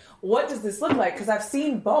woman. What does this look like? Because I've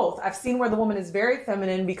seen both. I've seen where the woman is very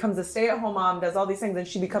feminine, becomes a stay-at-home mom, does all these things, and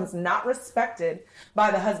she becomes not respected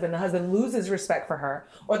by the husband. The husband loses respect for her.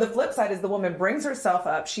 Or the flip side is the woman brings herself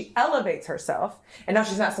up. She elevates herself, and now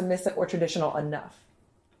she's not submissive or traditional enough.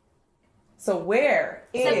 So where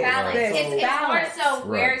is the balance? It's more so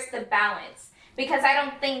where's Right. the balance? Because I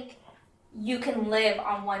don't think you can live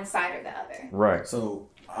on one side or the other. Right. So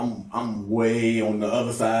I'm way on the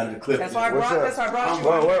other side of the cliff. That's why I brought you. What's the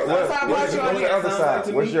other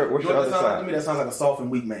side? What's your other side? To me, that sounds like a soft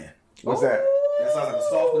and weak man. What's that? That sounds like a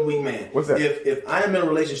soft and weak man. What's that? If I am in a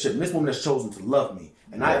relationship and this woman has chosen to love me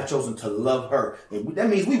and I have chosen to love her, that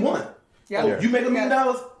means we won. Yeah. Oh, you make $1 million?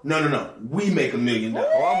 No. We make $1 million. Oh,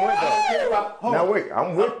 I'm with that.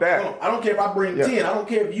 I'm with that. I don't care if I bring 10. I don't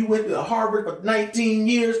care if you went to Harvard for 19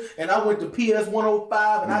 years and I went to PS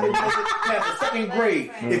 105 and I didn't make it past the second grade.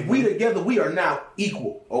 If we together, we are now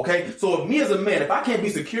equal. Okay? So if me as a man, if I can't be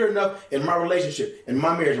secure enough in my relationship, in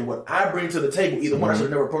my marriage, and what I bring to the table, either one, I should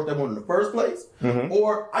have never approached that one in the first place,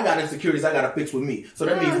 or I got insecurities I got to fix with me. So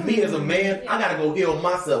that means me as a man, I got to go heal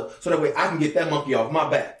myself so that way I can get that monkey off my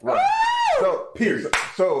back. Right. So period.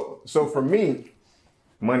 So for me,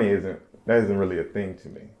 money isn't really a thing to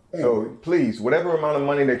me. So please, whatever amount of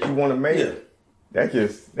money that you want to make, that's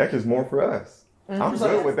just more for us. I'm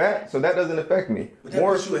good with that. So that doesn't affect me. But that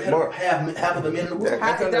puts you ahead of half of the men in the world.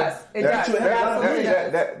 It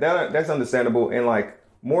does. That's understandable. And like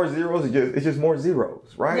more zeros, it's just more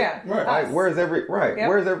zeros, right? Yeah. Right. Where's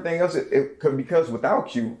everything else? Because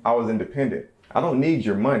without you, I was independent. I don't need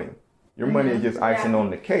your money. Your money is just icing on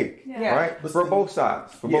the cake, right? But for both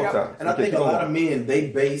sides. And I think a lot of men,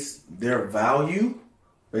 they base their value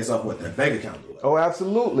based off what their bank account does. Oh,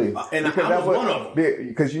 absolutely. And I was one of them.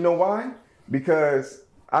 Because you know why? Because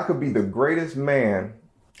I could be the greatest man.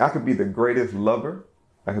 I could be the greatest lover.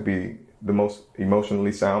 I could be the most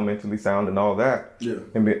emotionally sound, mentally sound, and all that. Yeah.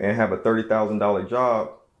 And have a $30,000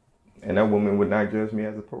 job, and that woman would not judge me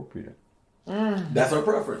as appropriate. That's her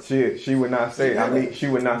preference. She would not say I meet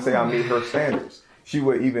her standards. She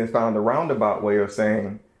would even find a roundabout way of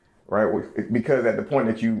saying, right, because at the point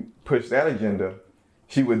that you push that agenda,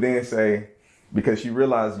 she would then say, because she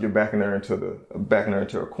realized you're backing her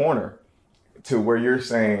into a corner, to where you're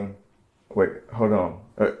saying, wait, hold on,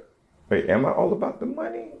 am I all about the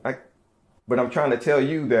money? But I'm trying to tell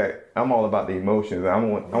you that I'm all about the emotions. I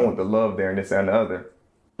want the love there and this and the other.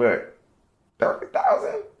 But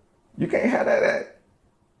 30,000. You can't have that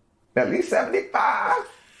at least 75.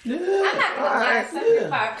 Yeah. I'm not gonna lie,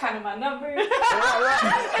 75 kind of my number. Okay,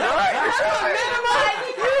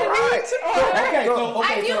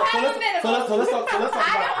 so let's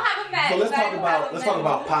talk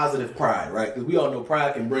about positive pride, right? Because we all know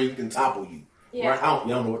pride can topple you. Yeah. Right? Y'all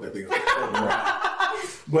don't know what that thing is.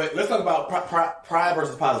 But let's talk about pride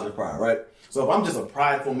versus positive pride, right? So if I'm just a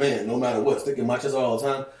prideful man, no matter what, sticking my chest all the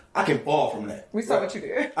time, I can fall from that. We saw what you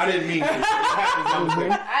did. I didn't mean to.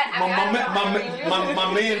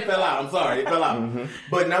 My man fell out. I'm sorry. It fell out. Mm-hmm.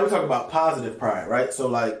 But now we talk about positive pride, right? So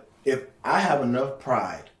like, if I have enough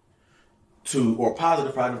pride or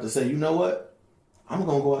positive pride enough to say, you know what? I'm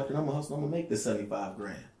going to go out there and I'm going to hustle. I'm going to make this 75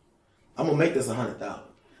 grand. I'm going to make this 100,000.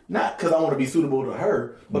 Not because I want to be suitable to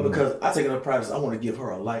her, but because I take enough pride. I want to give her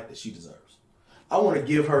a life that she deserves. I want to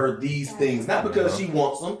give her these things, not because she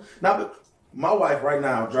wants them, my wife right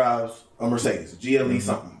now drives a Mercedes, a GLE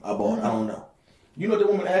something I bought. I don't know. You know what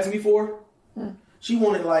the woman asked me for? She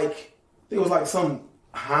wanted it was like some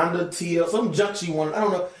Honda TL, some junk she wanted. I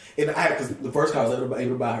don't know. And because the first car I was able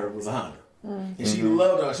to buy her was a Honda. And she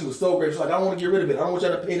loved her. She was so great. She's like, I don't want to get rid of it. I don't want you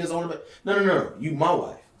to pay this on it. No. You my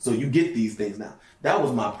wife. So you get these things now. That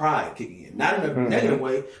was my pride kicking in. Not in a negative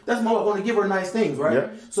way. That's my wife. I want to give her nice things, right?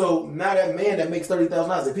 Yep. So now that man that makes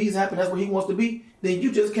 $30,000, if he's happy, that's where he wants to be, then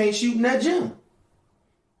you just can't shoot in that gym.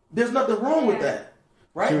 There's nothing wrong with that.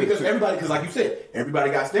 Right? Because like you said,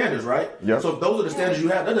 everybody got standards, right? Yep. So if those are the standards you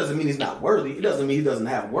have, that doesn't mean he's not worthy. It doesn't mean he doesn't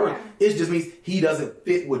have worth. Yeah. It just means he doesn't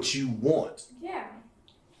fit what you want. Yeah.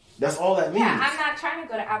 That's all that means. Yeah, I'm not trying to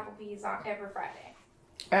go to Applebee's on every Friday.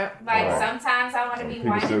 Sometimes I want to be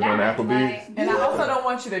winding down. And I also don't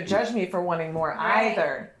want you to judge me for wanting more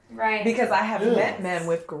either. Right. Because I have met men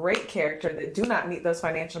with great character that do not meet those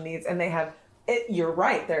financial needs, and they have you're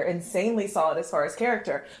right, they're insanely solid as far as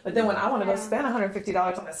character. But then when I want to go spend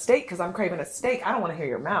 $150 on a steak because I'm craving a steak, I don't want to hear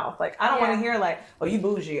your mouth. Like, I don't want to hear oh, you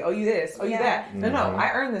bougie, oh, you this, oh, you that. No,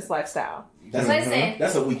 I earn this lifestyle.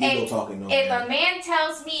 That's a weak ego talking. If a man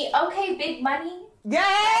tells me, okay, big money, red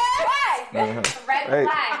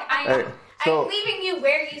flag. I'm leaving you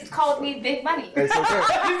where you called me big money. It's okay.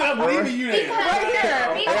 I'm leaving you there.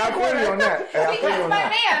 Because my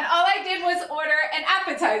man, all I did was order an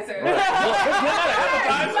appetizer.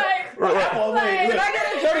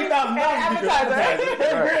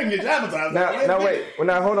 Now wait. Well,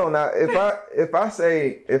 now hold on. Now if I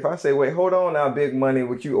say wait, hold on now, big money,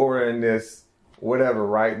 what you ordering this whatever,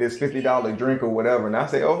 right? This $50 drink or whatever, and I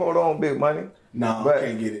say, oh, hold on, big money. No, I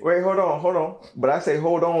can't get it. Wait, hold on. But I say,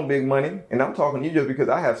 hold on, big money. And I'm talking to you just because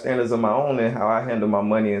I have standards of my own and how I handle my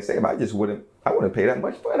money and say, I wouldn't pay that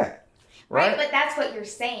much for that. Right? But that's what you're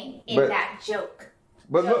saying in that joke.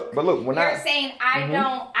 But look, you're saying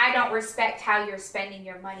I don't respect how you're spending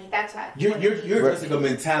your money. That's what you're addressing a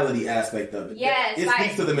mentality aspect of it. Yes, it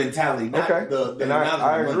speaks to the mentality, not the and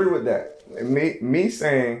I agree with that. Me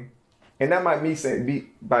saying, And that might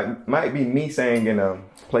might be me saying in a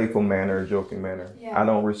playful manner, joking manner, I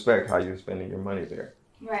don't respect how you're spending your money there.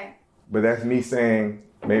 Right. But that's me saying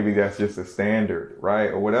maybe that's just a standard,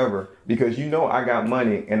 right? Or whatever. Because I got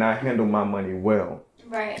money and I handle my money well.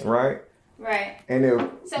 Right. Right? Right. And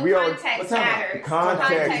context matters.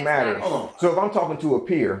 Context matters. So if I'm talking to a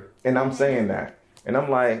peer and I'm saying that, and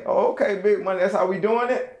I'm like, oh, okay, big money, that's how we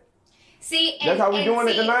doing it? See, that's how we doing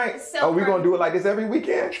it tonight? So are we going to do it like this every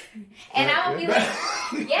weekend? And I would be like,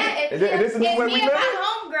 yeah, if me and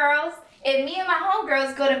my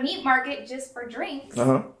homegirls go to meat market just for drinks,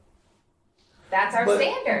 that's our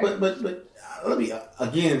standard. But let me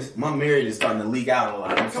again. My marriage is starting to leak out a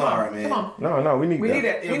lot. I'm sorry, man. Come on. No, we need it. We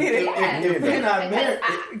need it. If we're not married,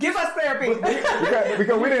 give us therapy.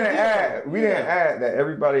 because we didn't add that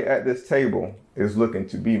everybody at this table is looking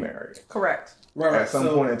to be married. Correct. Right. At some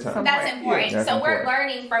point in time. That's important. Yeah, we're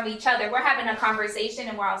learning from each other. We're having a conversation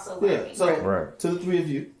and we're also learning. Yeah. So to the three of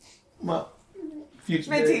you, my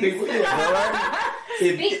future people.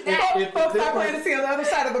 If folks are planning to see on the other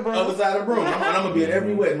side of the room. Other side of the room. I'm gonna be at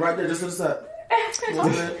every wedding right there, just to the side.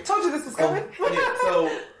 Told you this was coming. So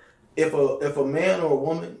if a man or a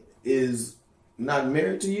woman is not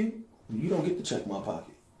married to you, you don't get to check my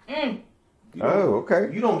pocket. Okay.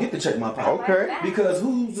 You don't get to check my pocket. Okay. Because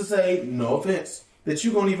who's to say, no offense, that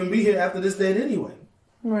you're gonna even be here after this date anyway?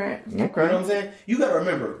 Right. Okay. You know what I'm saying? You gotta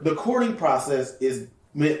remember, the courting process is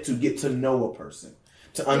meant to get to know a person,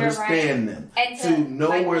 to understand them, and to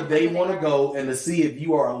know where they want to go, and to see if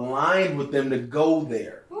you are aligned with them to go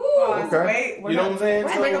there. Wait, you know what I'm saying?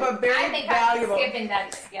 We're bring up a very valuable.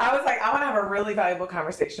 I was like, I want to have a really valuable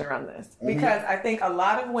conversation around this because I think a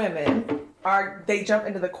lot of women they jump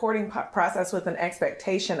into the courting process with an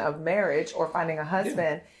expectation of marriage or finding a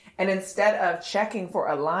husband, and instead of checking for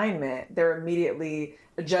alignment, they're immediately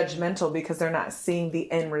judgmental because they're not seeing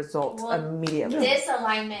the end result immediately.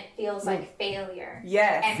 Disalignment feels like failure.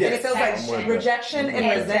 Yes. And it feels like rejection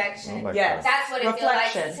and resentment. Like yes. That's what it feels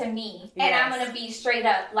like to me. And I'm going to be straight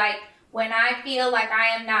up. Like, when I feel like I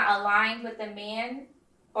am not aligned with a man,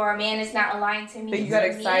 or a man is not aligned to me, that you got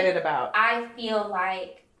excited about, I feel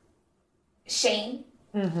like shame.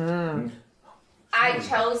 Mm-hmm. I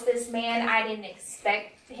chose this man. I didn't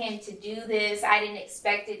expect him to do this. I didn't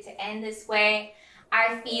expect it to end this way.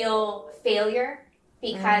 I feel failure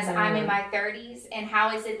because I'm in my 30s, and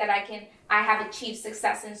how is it that I have achieved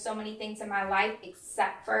success in so many things in my life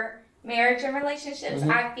except for marriage and relationships?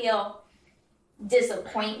 I feel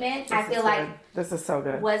disappointment. I feel like, this is so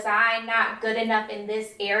good. Was I not good enough in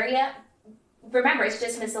this area? Remember, it's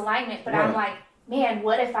just misalignment, but I'm like, man,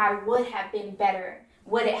 what if I would have been better?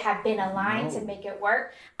 Would it have been aligned to make it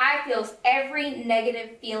work? I feel every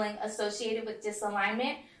negative feeling associated with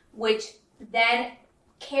disalignment, which then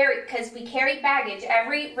because we carry baggage.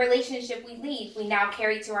 Every relationship we leave, we now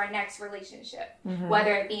carry to our next relationship,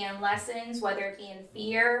 whether it be in lessons, whether it be in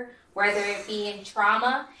fear, whether it be in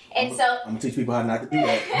trauma. And so I'm gonna teach people how not to do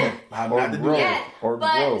that. How not to do that.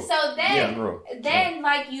 So then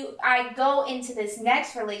I go into this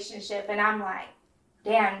next relationship and I'm like,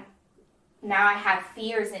 damn, now I have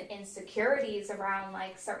fears and insecurities around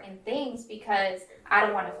like certain things because I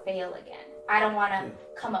don't want to fail again. I don't want to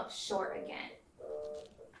come up short again.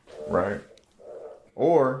 Right.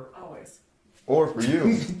 Or for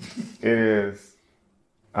you, it is,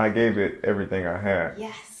 I gave it everything I had.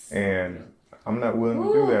 Yes. And I'm not willing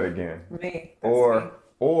to do that again. Me.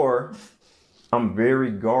 Or I'm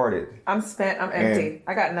very guarded. I'm spent. I'm empty.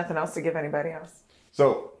 I got nothing else to give anybody else.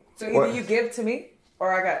 So either you give to me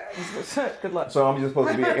or I got good luck. So I'm just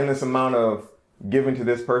supposed to be an endless amount of giving to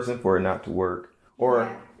this person for it not to work.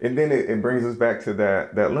 And then it brings us back to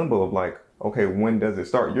that limbo of like, okay, when does it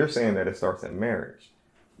start? You're saying that it starts in marriage.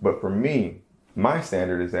 But for me, my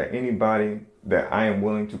standard is that anybody that I am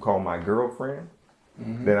willing to call my girlfriend,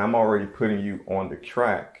 then I'm already putting you on the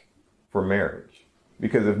track for marriage.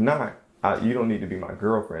 Because if not, you don't need to be my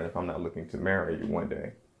girlfriend if I'm not looking to marry you one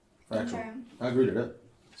day. Actually, I agree to that.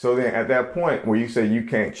 So then at that point where you say you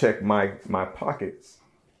can't check my pockets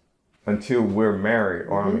until we're married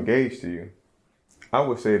or I'm engaged to you, I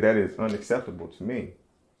would say that is unacceptable to me.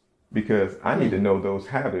 Because I need to know those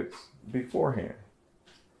habits beforehand.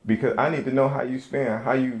 Because I need to know how you spend,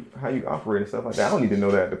 how you operate and stuff like that. I don't need to know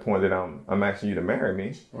that at the point that I'm asking you to marry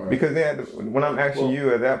me. Right. Because then when I'm asking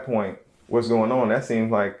you at that point what's going on, that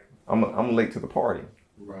seems like I'm late to the party.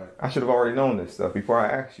 Right. I should have already known this stuff before I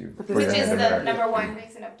asked you. Which is the number one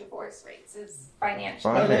reason of divorce rates is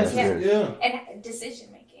financial. And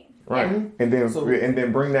decision making. Right. Yeah. And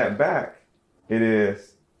then bring that back. It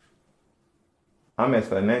is, I'm as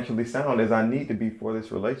financially sound as I need to be for this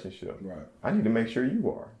relationship. Right. I need to make sure you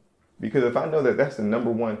are. Because if I know that that's the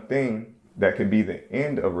number one thing that could be the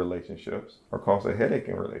end of relationships or cause a headache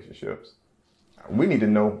in relationships, we need to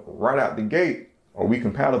know right out the gate, are we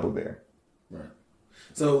compatible there? Right.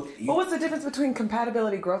 So, but what's the difference between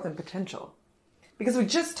compatibility, growth, and potential? Because we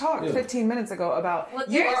just talked 15 minutes ago about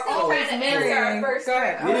you are always marrying. Go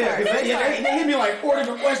ahead. They hit me like 4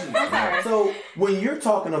 different questions. So when you're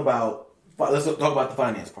talking about, let's talk about the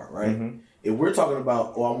finance part, right? Mm-hmm. If we're talking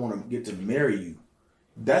about, I want to get to marry you,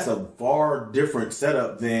 that's a far different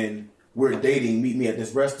setup than we're dating, meet me at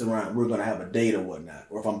this restaurant, we're going to have a date or whatnot.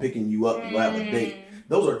 Or if I'm picking you up, we'll have a date.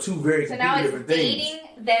 Those are two very completely different things. So now it's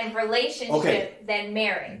dating, then relationship, then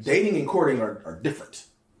marriage. Dating and courting are different.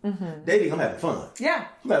 Mm-hmm. Dating, I'm having fun. Yeah.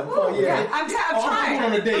 I'm having fun, yeah. I'm trying. I'm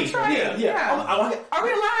on a date. Yeah. Are we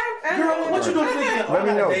live? Girl, what you doing this weekend? Let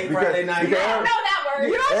me know. Friday night. I don't know that word.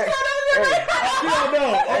 You don't know You don't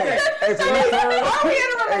know. Okay. Are we in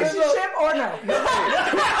a relationship or no?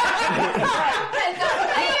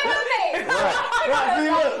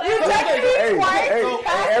 You text me twice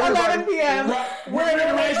past 11 p.m. We're in a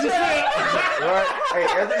relationship. Right? Hey,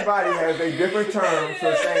 everybody has a different term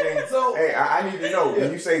for saying, hey, I need to know.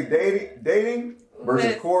 When you say dating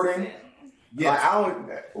versus courting,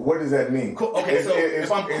 like, what does that mean? Okay,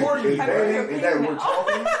 if I'm courting you, dating, is that we're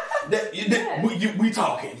talking? We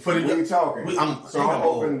talking. We talking. I'm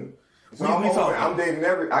open. I'm dating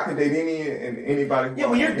I can date anybody. Yeah,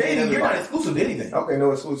 when you're dating, you're not exclusive to anything. Okay, no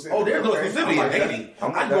exclusivity. Oh, there's no exclusivity in dating.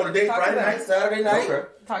 I can go to date Friday night, Saturday night,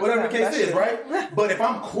 whatever the case is, right? But if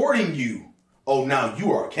I'm courting you, now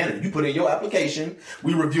you are a candidate. You put in your application.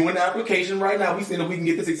 We reviewing the application right now. We seeing if we can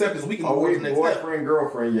get this accepted so we can go to the next step. Boyfriend,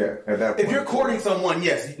 girlfriend, at that point. If you're courting someone,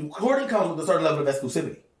 yes. Courting comes with a certain level of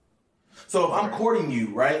exclusivity. So if I'm courting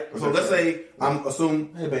you, right? So let's say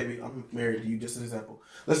hey baby, I'm married to you, just an example.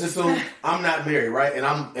 Let's assume I'm not married, right? And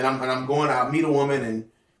I'm going out, meet a woman, and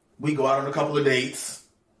we go out on a couple of dates.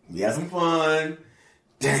 We have some fun.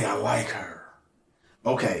 Dang, I like her.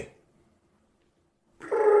 Okay.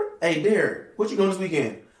 Hey, Derek, what you doing this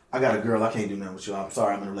weekend? I got a girl. I can't do nothing with you. I'm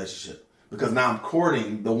sorry, I'm in a relationship. Because now I'm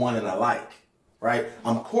courting the one that I like, right?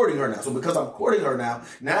 I'm courting her now. So because I'm courting her now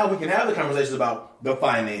we can have the conversations about the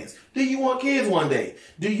finance. Do you want kids one day?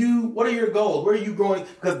 What are your goals? Where are you growing?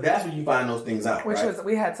 Because that's when you find those things out,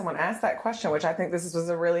 we had someone ask that question, which I think this was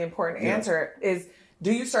a really important answer, is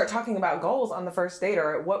do you start talking about goals on the first date,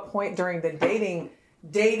 or at what point during the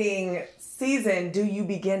dating season do you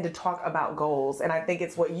begin to talk about goals? And I think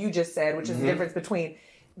it's what you just said, which is the difference between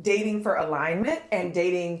dating for alignment and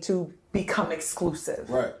dating to become exclusive.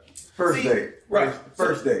 Right. First date. Right.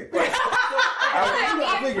 First date. I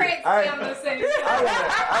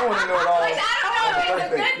want to know it all. I don't know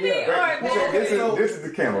if it's a good thing or a bad thing. This is the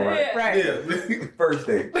camera, right? Right. Yeah. First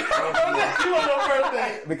date. You want no first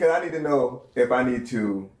date? Because I need to know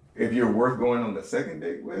if you're worth going on the second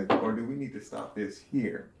date with, or do we need to stop this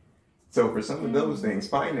here? So for some of those things,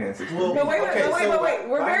 finances. But wait.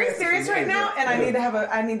 We're very serious right now, and I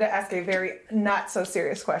need to ask a very not so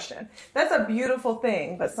serious question. That's a beautiful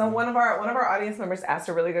thing, but one of our audience members asked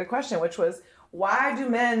a really good question, which was, why do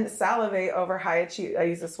men salivate over I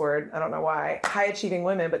use this word, I don't know why, high achieving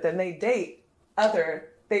women, but then they date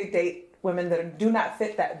women that do not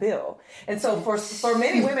fit that bill. And so for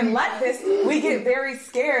many women like this, we get very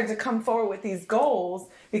scared to come forward with these goals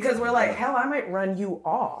because we're like, hell, I might run you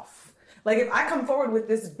off. Like if I come forward with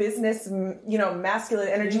this business, masculine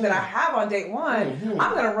energy that I have on date one,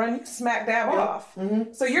 I'm going to run you smack dab off.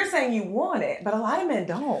 Mm-hmm. So you're saying you want it, but a lot of men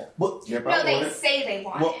don't. They say they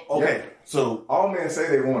want it. Okay, so all men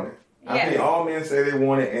say they want it. I think all men say they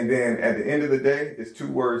want it, and then at the end of the day, it's two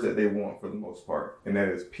words that they want for the most part, and that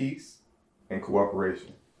is peace and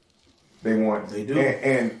cooperation. They do.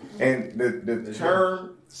 And the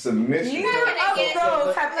term submission. Neither of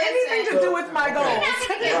those have anything to do with my goals.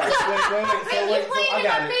 I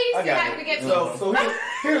got it. So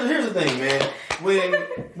here's the thing, man.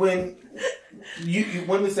 When you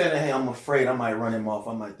women say that, hey, I'm afraid I might run him off,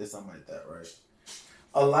 I might this, I might that, right?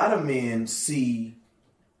 A lot of men see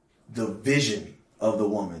the vision of the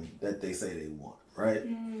woman that they say they want, right?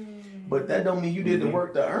 But that don't mean you did the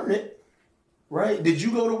work to earn it, right? Did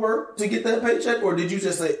you go to work to get that paycheck, or did you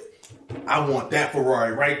just say, I want that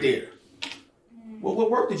Ferrari right there? Well,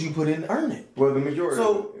 what work did you put in to earn it? Well, the majority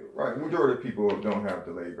of people don't have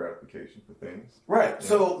delayed gratification for things. Right. Yeah.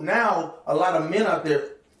 So now a lot of men out there,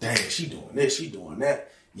 dang, she doing this, she doing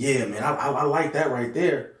that. Yeah, man, I like that right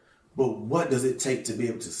there. But what does it take to be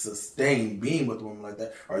able to sustain being with a woman like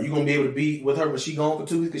that? Are you going to be able to be with her when she gone for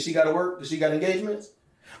 2 weeks because she got to work, because she got engagements?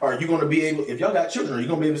 Are you going to be able, if y'all got children, are you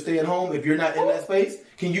going to be able to stay at home if you're not in that space?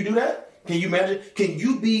 Can you do that? Can you imagine? Can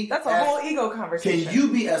you be... That's a whole ego conversation. Can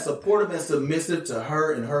you be as supportive and submissive to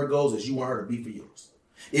her and her goals as you want her to be for yours?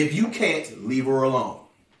 If you can't, leave her alone.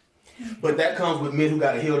 But that comes with men who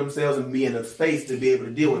got to heal themselves and be in a space to be able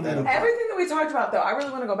to deal with that. Everything that we talked about, though, I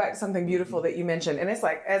really want to go back to something beautiful that you mentioned. And it's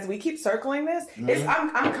like, as we keep circling this,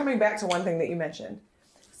 I'm coming back to one thing that you mentioned.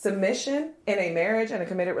 Submission in a marriage and a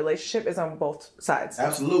committed relationship is on both sides.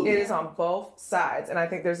 Absolutely. It is on both sides. And I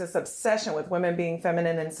think there's this obsession with women being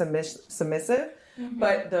feminine and submissive. Mm-hmm.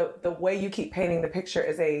 But the way you keep painting the picture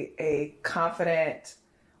is a confident,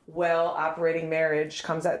 well-operating marriage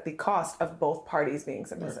comes at the cost of both parties being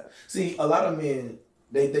submissive. Right. See, a lot of men,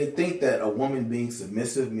 they think that a woman being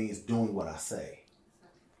submissive means doing what I say.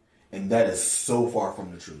 And that is so far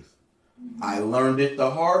from the truth. I learned it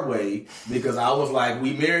the hard way because I was like,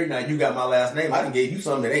 we married, now you got my last name. I done gave you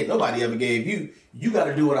something that ain't nobody ever gave you. You got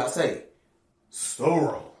to do what I say. So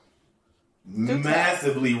wrong.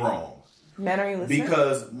 Massively wrong. Men, are you listening?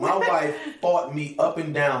 Because my wife fought me up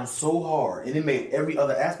and down so hard, and it made every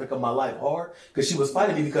other aspect of my life hard because she was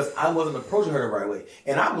fighting me because I wasn't approaching her the right way.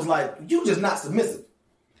 And I was like, you just not submissive.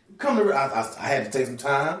 I had to take some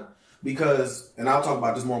time because, and I'll talk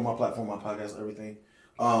about this more on my platform, my podcast, everything.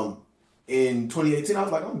 In 2018, I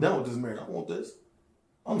was like, I'm done with this marriage. I don't want this.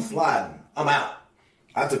 I'm sliding. I'm out.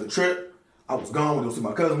 I took a trip. I was gone. We go see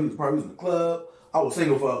my cousin. We was in the club. I was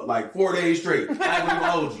single for like 4 days straight. I ain't gonna even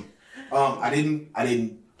hold you. I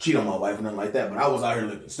didn't cheat on my wife or nothing like that, but I was out here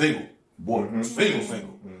living single. Boy, single.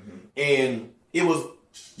 Mm-hmm. And it was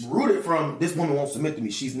rooted from this woman won't submit to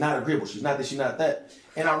me. She's not agreeable. She's not this, she's not that.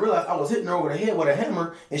 And I realized I was hitting her over the head with a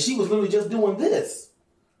hammer, and she was literally just doing this.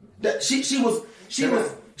 That she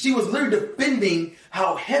was literally defending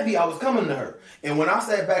how heavy I was coming to her. And when I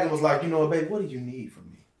sat back and was like, you know what, babe, what do you need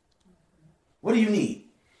from me? What do you need?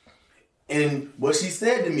 And what she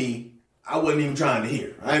said to me, I wasn't even trying to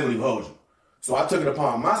hear. I ain't gonna even hold you. So I took it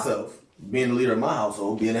upon myself, being the leader of my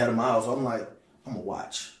household, being the head of my household. I'm like, I'm gonna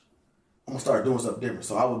watch. I'm gonna start doing something different.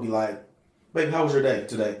 So I would be like, baby, how was your day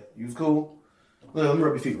today? You was cool? Let me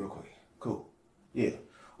rub your feet real quick. Cool. Yeah.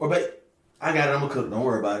 Or, babe, I got it. I'm gonna cook. Don't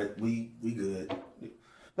worry about it. We good.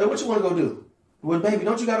 Babe, what you want to go do? Well, baby,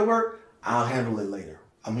 don't you got to work? I'll handle it later.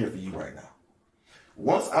 I'm here for you right now.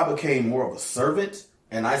 Once I became more of a servant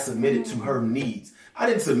and I submitted to her needs, I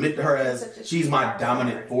didn't submit to her as she's my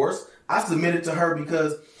dominant force. I submitted to her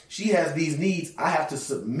because she has these needs. I have to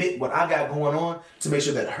submit what I got going on to make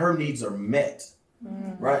sure that her needs are met.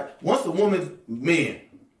 Right? Once the woman,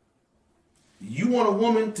 you want a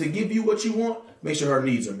woman to give you what you want, make sure her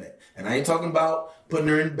needs are met. And I ain't talking about putting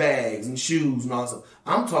her in bags and shoes and all that stuff.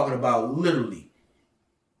 I'm talking about literally,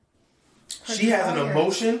 she has an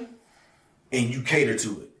emotion and you cater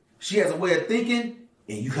to it. She has a way of thinking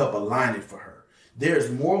and you help align it for her. There's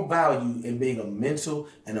more value in being a mental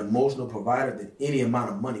and emotional provider than any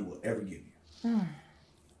amount of money will ever give you.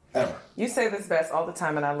 Ever. You say this best all the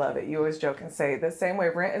time and I love it. You always joke and say the same way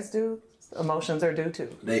rent is due, emotions are due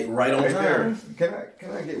too. They right on time. Can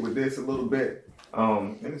I get with this a little bit?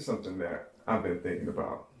 And it's something that I've been thinking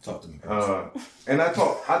about. Talk to me. And I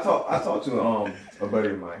talked to a buddy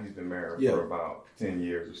of mine. He's been married for about 10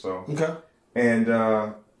 years or so. Okay. And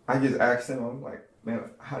I just asked him, I'm like, man,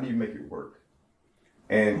 how do you make it work?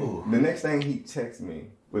 And the next thing he texted me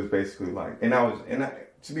was basically like,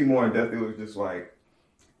 to be more in depth, it was just like,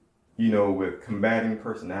 you know, with combating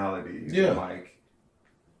personalities, and like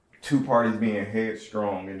two parties being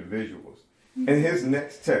headstrong individuals. And his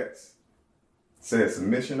next text said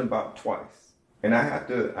submission about twice. And I have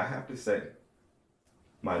to say,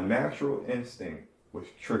 my natural instinct was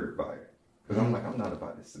triggered by it. Because I'm like, I'm not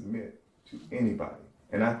about to submit to anybody.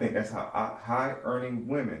 And I think that's how high-earning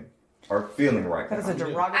women are feeling right now. That is a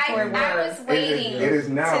derogatory word. I was waiting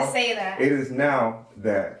to say that. It is now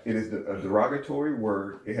that it is a derogatory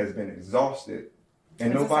word. It has been exhausted.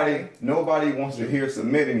 And nobody wants to hear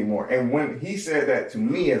submit anymore. And when he said that to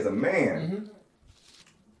me as a man,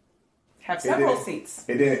 have several seats.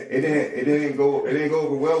 It didn't go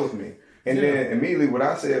over well with me. And then immediately what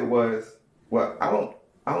I said was, well, I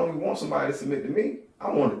don't even want somebody to submit to me. I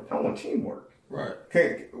want teamwork. Right.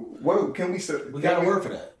 Can we got a word for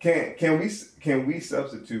that. Can we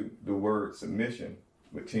substitute the word submission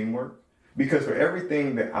with teamwork? Because for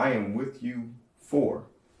everything that I am with you for,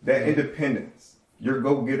 that independence, your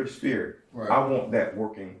go-getter spirit, I want that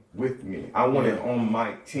working with me. I want it on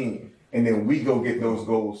my team. And then we go get those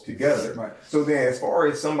goals together. Right. So then as far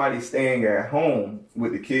as somebody staying at home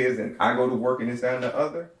with the kids and I go to work and this, that, and the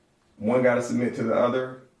other, one got to submit to the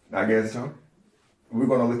other. I guess we're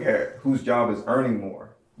going to look at whose job is earning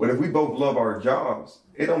more. But if we both love our jobs,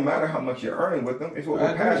 it don't matter how much you're earning with them. It's what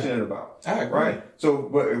we're passionate about. I agree. Right? So,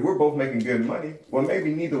 but if we're both making good money, well,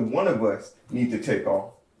 maybe neither one of us need to take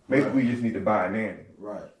off. Maybe we just need to buy a nanny.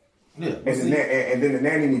 Right. Yeah. And then the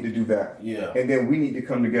nanny need to do that. Yeah. And then we need to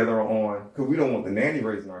come together on, because we don't want the nanny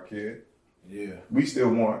raising our kid. Yeah. We still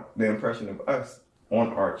want the impression of us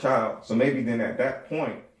on our child. So maybe then at that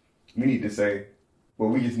point, we need to say, well,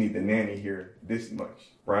 we just need the nanny here this much,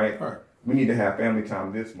 right? Right. We need to have family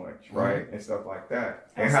time this much, right? And stuff like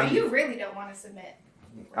that. And so you really don't want to submit.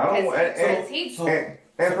 I don't want, and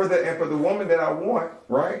for the woman that I want,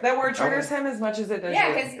 right? That word triggers him as much as it does.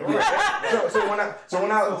 Yeah, because so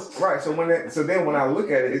then when I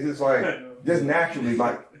look at it, it's just like just naturally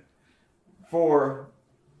like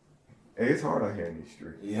it's hard out here in these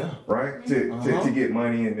streets. Yeah. Right? To get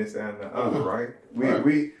money and this and the other, right?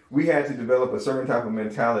 We had to develop a certain type of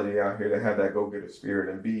mentality out here to have that go-getter spirit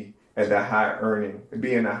and be at that high earning,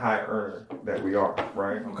 being a high earner that we are,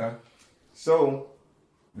 right? Okay. So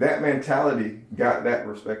that mentality got that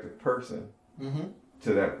respective person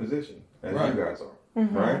to that position as you guys are,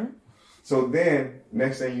 right? So then,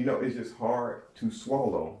 next thing you know, it's just hard to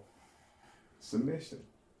swallow submission.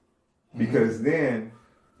 Because then,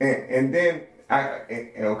 okay,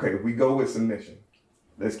 if we go with submission,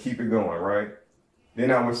 let's keep it going, right?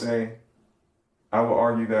 Then I would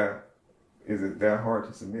argue that, is it that hard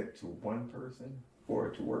to submit to one person for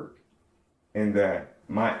it to work? And that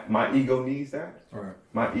my ego needs that? Right.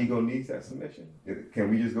 My ego needs that submission? Can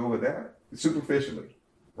we just go with that? Superficially,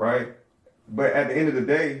 right? But at the end of the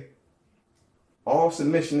day, all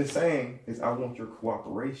submission is saying is, I want your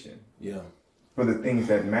cooperation for the things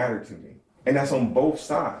that matter to me. And that's on both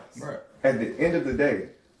sides. Right. At the end of the day,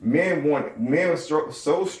 men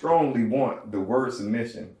so strongly want the word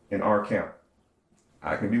submission in our camp.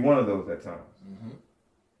 I can be one of those at times.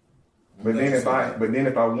 But then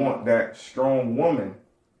if I want that strong woman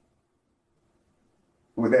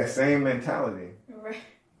with that same mentality,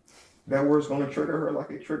 that word's going to trigger her like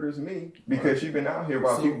it triggers me, because she's been out here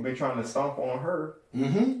while people been trying to stomp on her,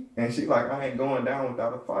 and she's like, I ain't going down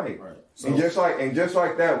without a fight. Right. So, and just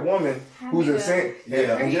like that woman who's a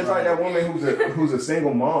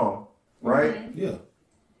single mom, right? Yeah.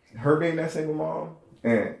 Her being that single mom,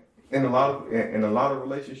 and in a lot of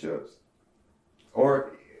relationships,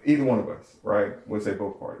 or either one of us, right? We'll say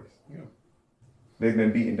both parties. Yeah. They've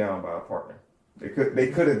been beaten down by a partner. They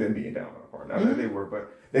could have been beaten down by a partner. Not that they were, but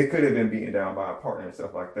they could have been beaten down by a partner and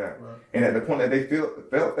stuff like that. Right. And at the point that they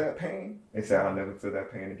felt that pain, they said, I'll never feel that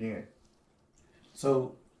pain again.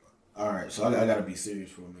 So, all right. So I got to be serious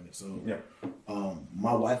for a minute. So,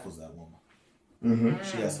 my wife was that woman.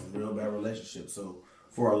 She had some real bad relationships. So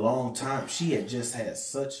for a long time, she had just had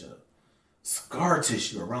such a scar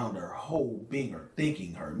tissue around her whole being, her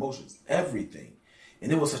thinking, her emotions, everything.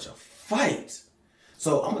 And it was such a fight.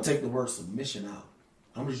 So I'm going to take the word submission out.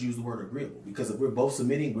 I'm going to just use the word agreeable, because if we're both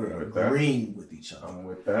submitting, we're agreeing with each other. I'm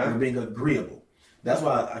with that. We're being agreeable. That's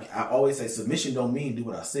why I always say submission don't mean do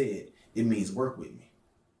what I said. It means work with me.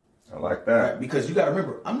 I like that. Right? Because you got to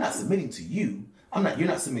remember, I'm not submitting to you. You're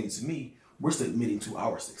not submitting to me. We're submitting to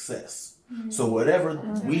our success. So whatever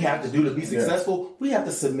we have to do to be successful, we have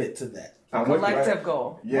to submit to that. A collective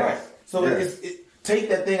goal. Right. So take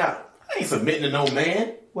that thing out. I ain't submitting to no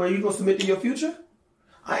man. Well, are you going to submit to your future?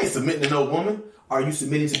 I ain't submitting to no woman. Are you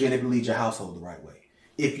submitting to being able to lead your household the right way?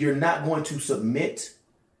 If you're not going to submit,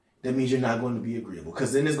 that means you're not going to be agreeable.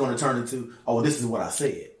 Because then it's going to turn into, oh, this is what I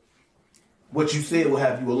said. What you said will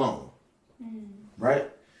have you alone.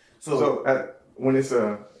 Right? So when it's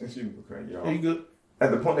excuse me, okay, y'all. Are you good?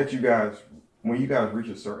 At the point that when you guys reach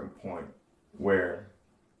a certain point where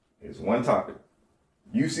it's one topic,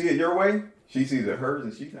 you see it your way, she sees it hers,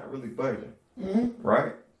 and she's not really budging.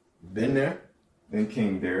 Right? Been there. Then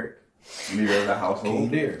King Derek, leader of the household. King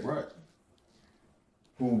Derek, right.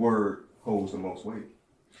 Whose word holds the most weight?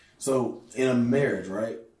 So in a marriage,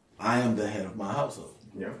 right, I am the head of my household.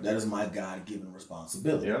 Yeah. That is my God-given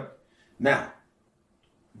responsibility. Yeah. Now,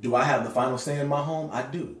 do I have the final say in my home? I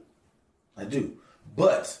do.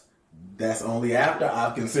 But that's only after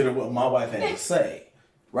I've considered what my wife had to say.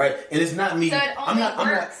 Right? And it's not me. So it only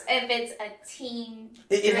works if it's a team.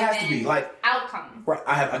 It has to be like outcome. Right.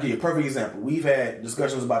 I'll give you a perfect example. We've had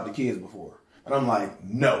discussions about the kids before. And I'm like,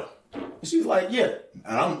 no. And she's like, yeah.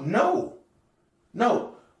 And I'm, no.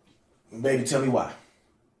 Baby, tell me why.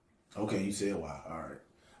 Okay, you said why. All right.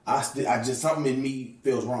 I just, something in me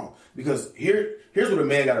feels wrong. Because here's what a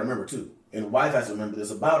man got to remember too. And a wife has to remember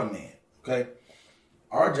this about a man. Okay?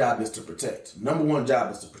 Our job is to protect. Number one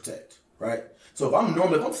job is to protect. Right? So if I'm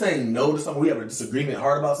saying no to something, we have a disagreement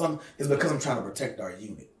hard about something, it's because I'm trying to protect our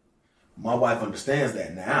unit. My wife understands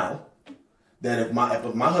that now. That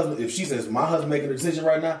if she says my husband making a decision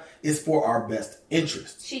right now, it's for our best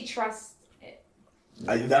interest. She trusts it.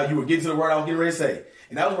 Now you were getting to the word I was getting ready to say,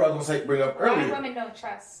 and that was what I was going to bring up earlier. Women don't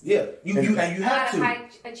trust. Yeah, you have to. A lot of high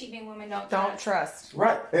achieving women don't trust.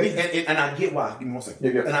 Right, and I get why. Give me 1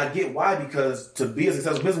 second. Yeah. And I get why, because to be a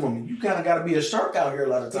successful businesswoman, you kind of got to be a shark out here a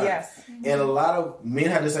lot of times. Yes. And a lot of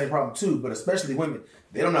men have the same problem too, but especially women,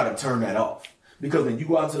 they don't know how to turn that off. Because when you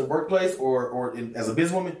go out to the workplace or as a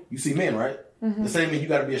businesswoman, you see men, right? The same men you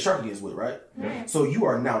got to be a shark against with, right? So you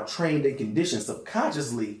are now trained and conditioned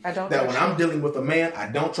subconsciously that when I'm dealing with a man,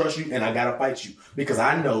 I don't trust you and I got to fight you. Because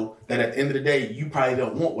I know that at the end of the day, you probably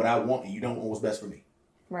don't want what I want and you don't want what's best for me.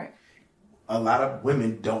 Right. A lot of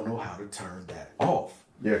women don't know how to turn that off.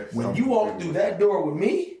 Yes. When you walk through that door with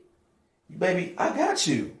me, baby, I got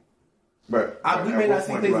you. But we may not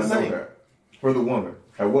see things the same. For the woman,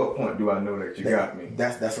 at what point do I know that you got me?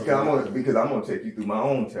 That's because I'm gonna take you through my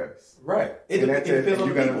own test. Right. It depends on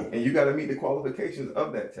the people. And you gotta meet the qualifications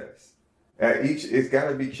of that test. It's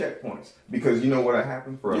gotta be checkpoints. Because you know what'll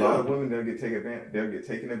happen for a lot of women, they'll get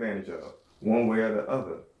taken advantage of one way or the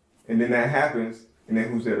other. And then that happens, and then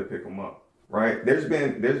who's there to pick them up? Right? There's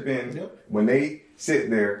been when they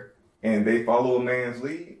sit there and they follow a man's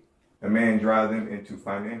lead, a man drives them into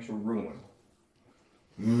financial ruin.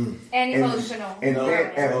 And emotional.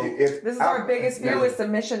 This is our biggest fear with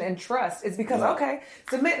submission and trust. It's because,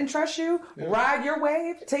 submit and trust you, ride your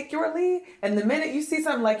wave, take your lead. And the minute you see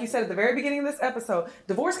something, like you said at the very beginning of this episode,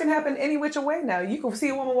 divorce can happen any which way now. You can see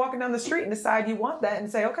a woman walking down the street and decide you want that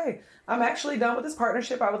and say, okay, I'm actually done with this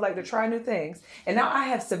partnership. I would like to try new things. And now I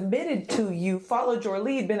have submitted to you, followed your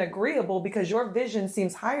lead, been agreeable because your vision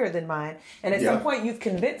seems higher than mine. And at some point you've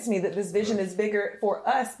convinced me that this vision is bigger for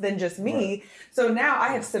us than just me. Right. So now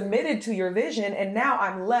I have submitted to your vision and now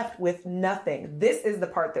I'm left with nothing. This is the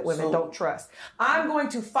part that women don't trust. I'm going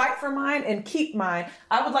to fight for mine and keep mine.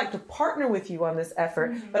 I would like to partner with you on this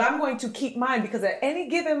effort, but I'm going to keep mine because at any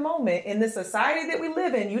given moment in this society that we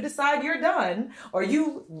live in, you decide you're done or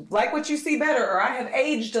you like what you see better or I have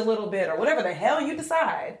aged a little bit or whatever the hell you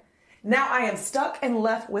decide. Now I am stuck and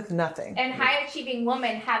left with nothing. And high achieving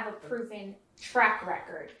women have a proven track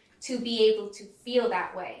record to be able to feel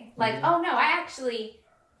that way. Like, oh no, I actually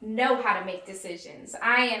know how to make decisions.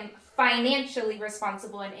 I am financially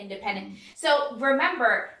responsible and independent. So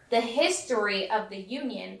remember, the history of the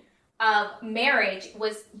union of marriage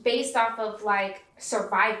was based off of like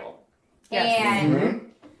survival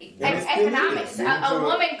and economics. A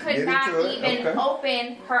woman could not even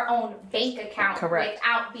open her own bank account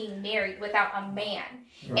without being married, without a man.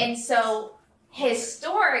 Right. And so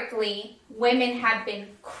historically, women have been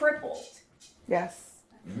crippled. Yes.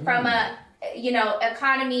 From a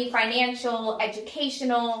economy, financial,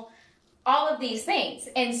 educational, all of these things.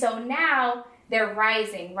 And so now they're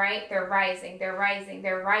rising, right? They're rising,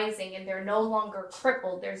 and they're no longer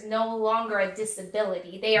crippled. There's no longer a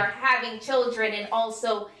disability. They are having children and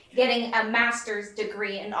also getting a master's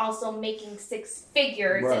degree and also making six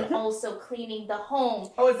figures and also cleaning the home.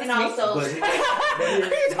 Oh, is this and also what are you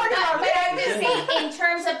talking about? But I'm just saying, in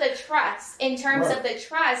terms of the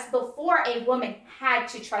trust, before a woman had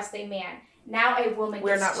to trust a man. Now a woman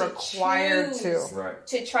we're not required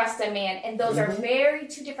to trust a man. And those are very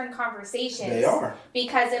two different conversations. They are.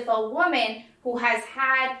 Because if a woman who has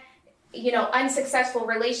had, unsuccessful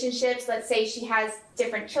relationships, let's say she has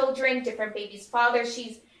different children, different babies' fathers,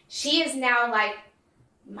 she is now like,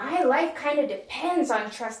 my life kind of depends on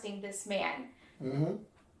trusting this man. Mm-hmm.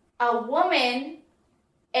 A woman,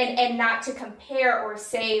 and not to compare or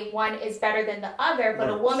say one is better than the other, but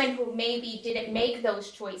a woman who maybe didn't make those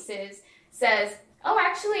choices says, oh,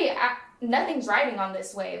 actually, nothing's riding on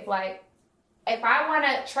this wave. Like, if I want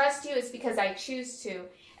to trust you, it's because I choose to.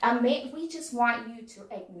 We just want you to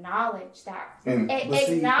acknowledge that. I'm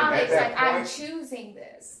choosing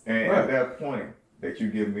this. And at that point, that you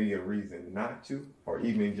give me a reason not to, or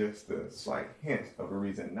even just a slight hint of a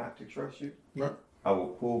reason not to trust you, I will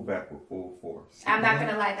pull back with full force. I'm not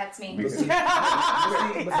going to lie, that's me. Because it's not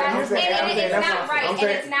right. I'm saying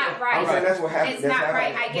that's what happens. It's not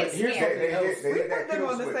right. I get scared. We put them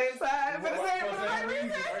on the same side for the right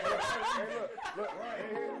reason.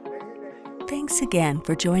 Thanks again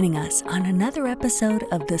for joining us on another episode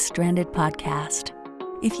of the Stranded Podcast.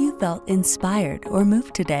 If you felt inspired or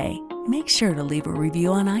moved today, make sure to leave a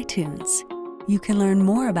review on iTunes. You can learn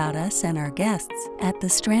more about us and our guests at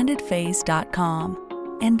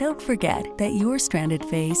thestrandedphase.com. And don't forget that your stranded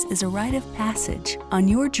phase is a rite of passage on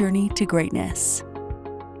your journey to greatness.